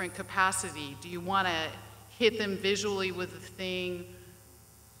have different capacity, do you want to hit them visually with the thing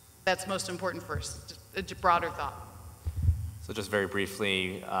that's most important first? Just a broader thought. So just very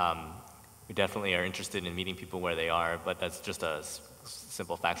briefly, we definitely are interested in meeting people where they are, but that's just a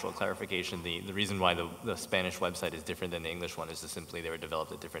simple factual clarification. The reason why the Spanish website is different than the English one is just simply they were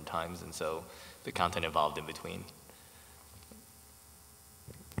developed at different times, and so the content evolved in between.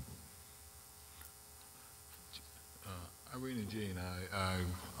 Irene and Jean, I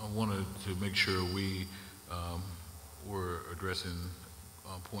wanted to make sure we were addressing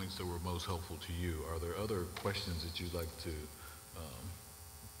points that were most helpful to you. Are there other questions that you'd like to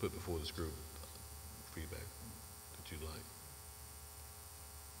put before this group? Feedback that you'd like?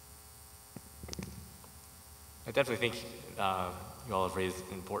 I definitely think you all have raised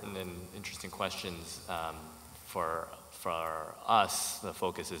important and interesting questions. For us, the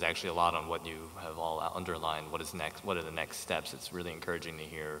focus is actually a lot on what you have all underlined. What is next? What are the next steps? It's really encouraging to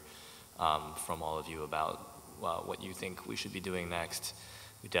hear from all of you about what you think we should be doing next.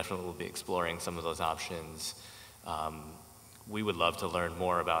 We definitely will be exploring some of those options. We would love to learn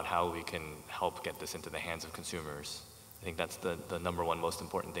more about how we can help get this into the hands of consumers. I think that's the number one most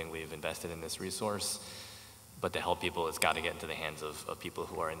important thing we've invested in this resource. But to help people, it's got to get into the hands of people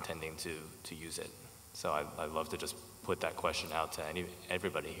who are intending to use it. So I'd love to just put that question out to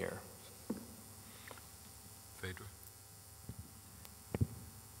everybody here. Phaedra?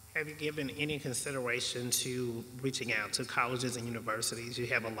 Have you given any consideration to reaching out to colleges and universities? You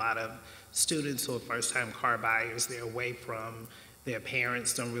have a lot of students who are first-time car buyers. They're away from their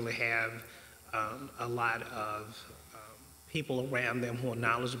parents, don't really have a lot of people around them who are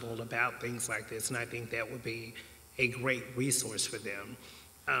knowledgeable about things like this, and I think that would be a great resource for them.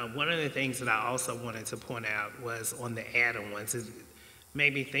 One of the things that I also wanted to point out was on the add-ons, is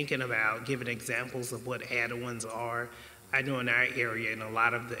maybe thinking about giving examples of what add-ons are. I know in our area, and at a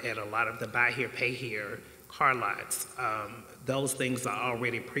lot of the buy here, pay here car lots, those things are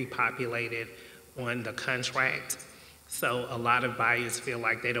already pre-populated on the contract. So a lot of buyers feel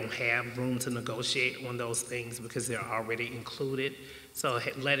like they don't have room to negotiate on those things because they're already included. So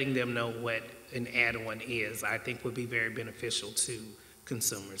letting them know what an add-on is, I think would be very beneficial to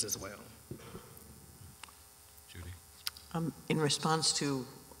consumers as well. Judy? In response to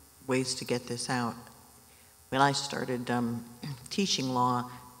ways to get this out, when I started teaching law,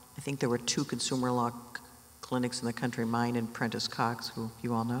 I think there were 2 consumer law clinics in the country, mine and Prentice Cox, who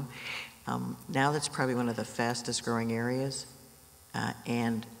you all know. Now that's probably one of the fastest growing areas,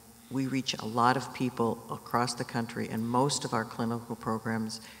 and we reach a lot of people across the country, and most of our clinical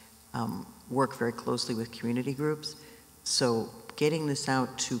programs work very closely with community groups. So getting this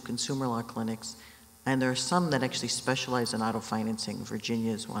out to consumer law clinics, and there are some that actually specialize in auto financing.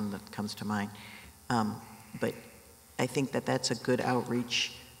 Virginia is one that comes to mind. But I think that that's a good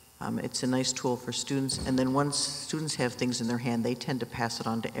outreach. It's a nice tool for students, and then once students have things in their hand, they tend to pass it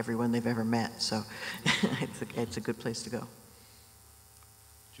on to everyone they've ever met, so it's a good place to go.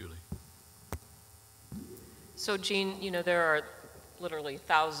 Julie? So Jean, there are literally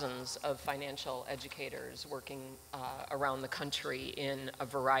thousands of financial educators working around the country in a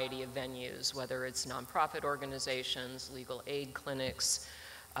variety of venues, whether it's nonprofit organizations, legal aid clinics,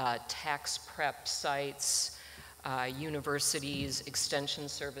 tax prep sites, universities, extension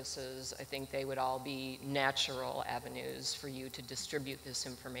services. I think they would all be natural avenues for you to distribute this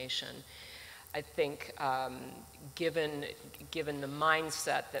information. I think given the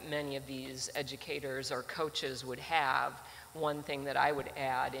mindset that many of these educators or coaches would have, one thing that I would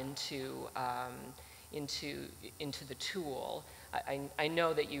add into the tool, I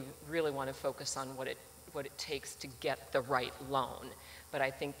know that you really want to focus on what it takes to get the right loan. But I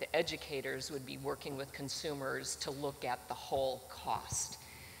think the educators would be working with consumers to look at the whole cost.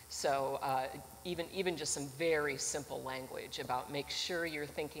 So even just some very simple language about make sure you're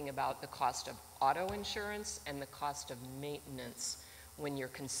thinking about the cost of auto insurance and the cost of maintenance when you're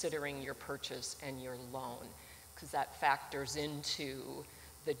considering your purchase and your loan, because that factors into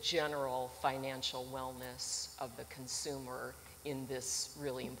the general financial wellness of the consumer in this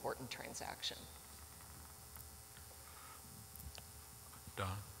really important transaction. Don?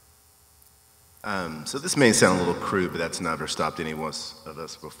 So this may sound a little crude, but that's never stopped any of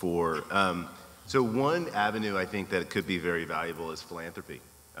us before. So one avenue I think that could be very valuable is philanthropy.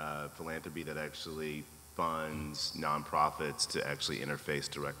 Philanthropy that actually funds nonprofits to actually interface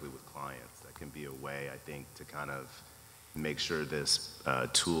directly with clients. That can be a way, I think, to kind of make sure this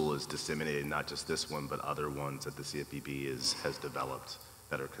tool is disseminated, not just this one, but other ones that the CFPB has developed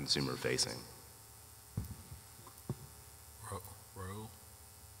that are consumer facing. Raul?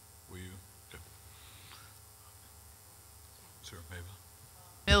 Will you? Yeah. Sir,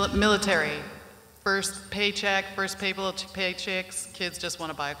 Maeva? Military. First paycheck, first paychecks, kids just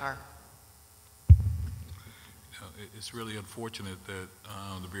want to buy a car. It's really unfortunate that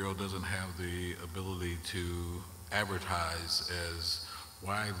the Bureau doesn't have the ability to advertise as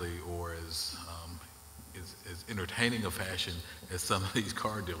widely or as entertaining a fashion as some of these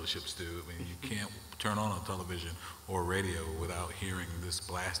car dealerships do. I mean, you can't turn on a television or radio without hearing this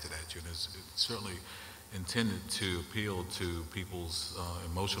blasted at you. And it's certainly intended to appeal to people's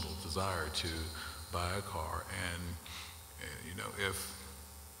emotional desire to buy a car. And, you know, if,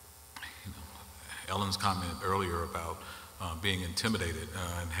 you know, Ellen's comment earlier about being intimidated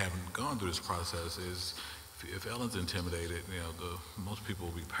and having gone through this process is, if Ellen's intimidated, you know, most people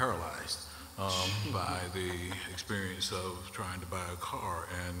will be paralyzed by the experience of trying to buy a car.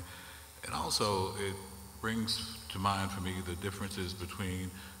 And also it brings to mind for me the differences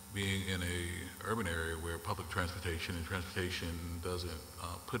between being in a urban area where public transportation and transportation doesn't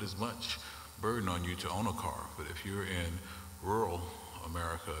put as much burden on you to own a car. But if you're in rural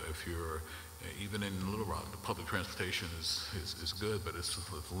America, if you're even in Little Rock, the public transportation is good, but it's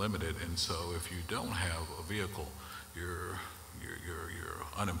limited. And so if you don't have a vehicle, you're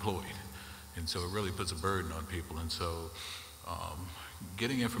unemployed. And so it really puts a burden on people. And so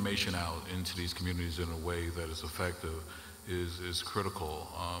getting information out into these communities in a way that is effective is critical.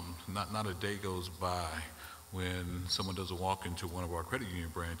 Not a day goes by when someone doesn't walk into one of our credit union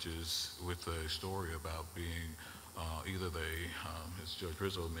branches with a story about being either they, as Judge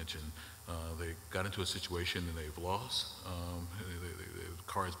Rizzo mentioned, they got into a situation and they've lost, the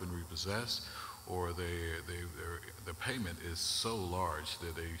car has been repossessed, or their payment is so large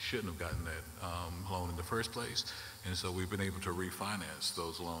that they shouldn't have gotten that loan in the first place. And so we've been able to refinance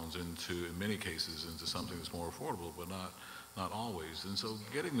those loans into, in many cases, into something that's more affordable, but not always. And so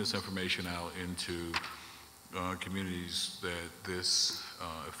getting this information out into communities that this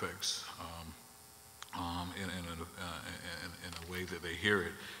affects in a way that they hear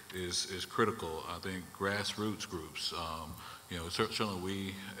it is critical. I think grassroots groups, you know, certainly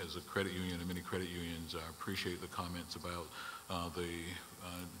we as a credit union and many credit unions appreciate the comments about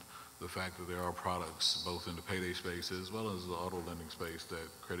the fact that there are products both in the payday space as well as the auto lending space that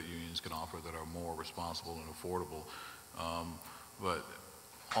credit unions can offer that are more responsible and affordable. But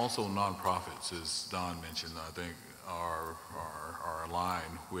also nonprofits, as Don mentioned, I think are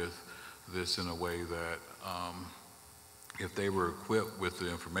aligned with this in a way that if they were equipped with the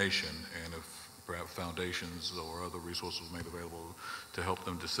information, and if perhaps foundations or other resources made available to help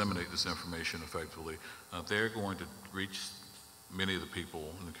them disseminate this information effectively, they're going to reach many of the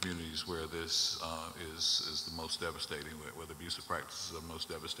people in the communities where this is the most devastating, where the abusive practices are most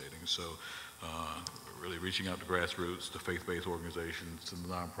devastating. So really reaching out to grassroots, to faith-based organizations, and the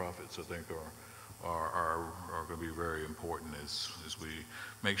nonprofits, I think are going to be very important as we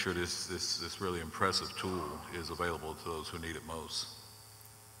make sure this really impressive tool is available to those who need it most.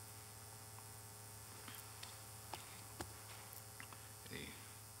 Any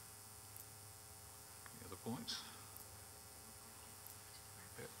other points?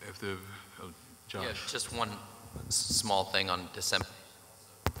 If the Josh. Yeah, just one small thing on December.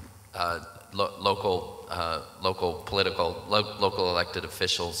 Local elected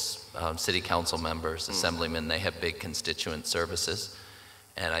officials, city council members, assemblymen, they have big constituent services,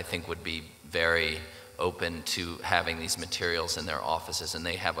 and I think would be very open to having these materials in their offices. And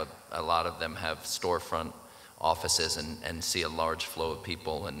they have a lot of them have storefront offices and see a large flow of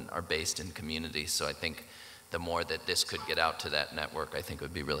people and are based in communities. So I think the more that this could get out to that network, I think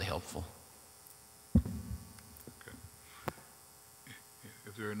would be really helpful.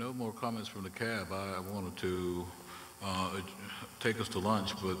 If there are no more comments from the cab, I wanted to take us to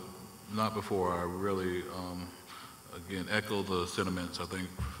lunch, but not before I really, again, echo the sentiments, I think,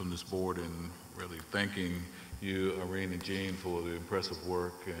 from this board, and really thanking you, Irene and Jean, for the impressive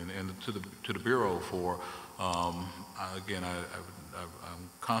work, and to the Bureau for, again, I'm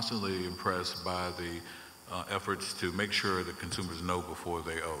constantly impressed by the efforts to make sure that consumers know before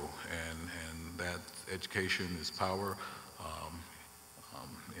they owe, and that education is power.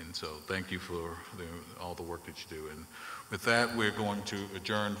 And so thank you for all the work that you do. And with that, we're going to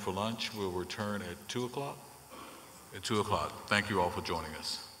adjourn for lunch. We'll return at 2 o'clock. At 2 o'clock. Thank you all for joining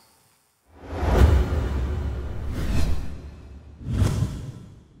us.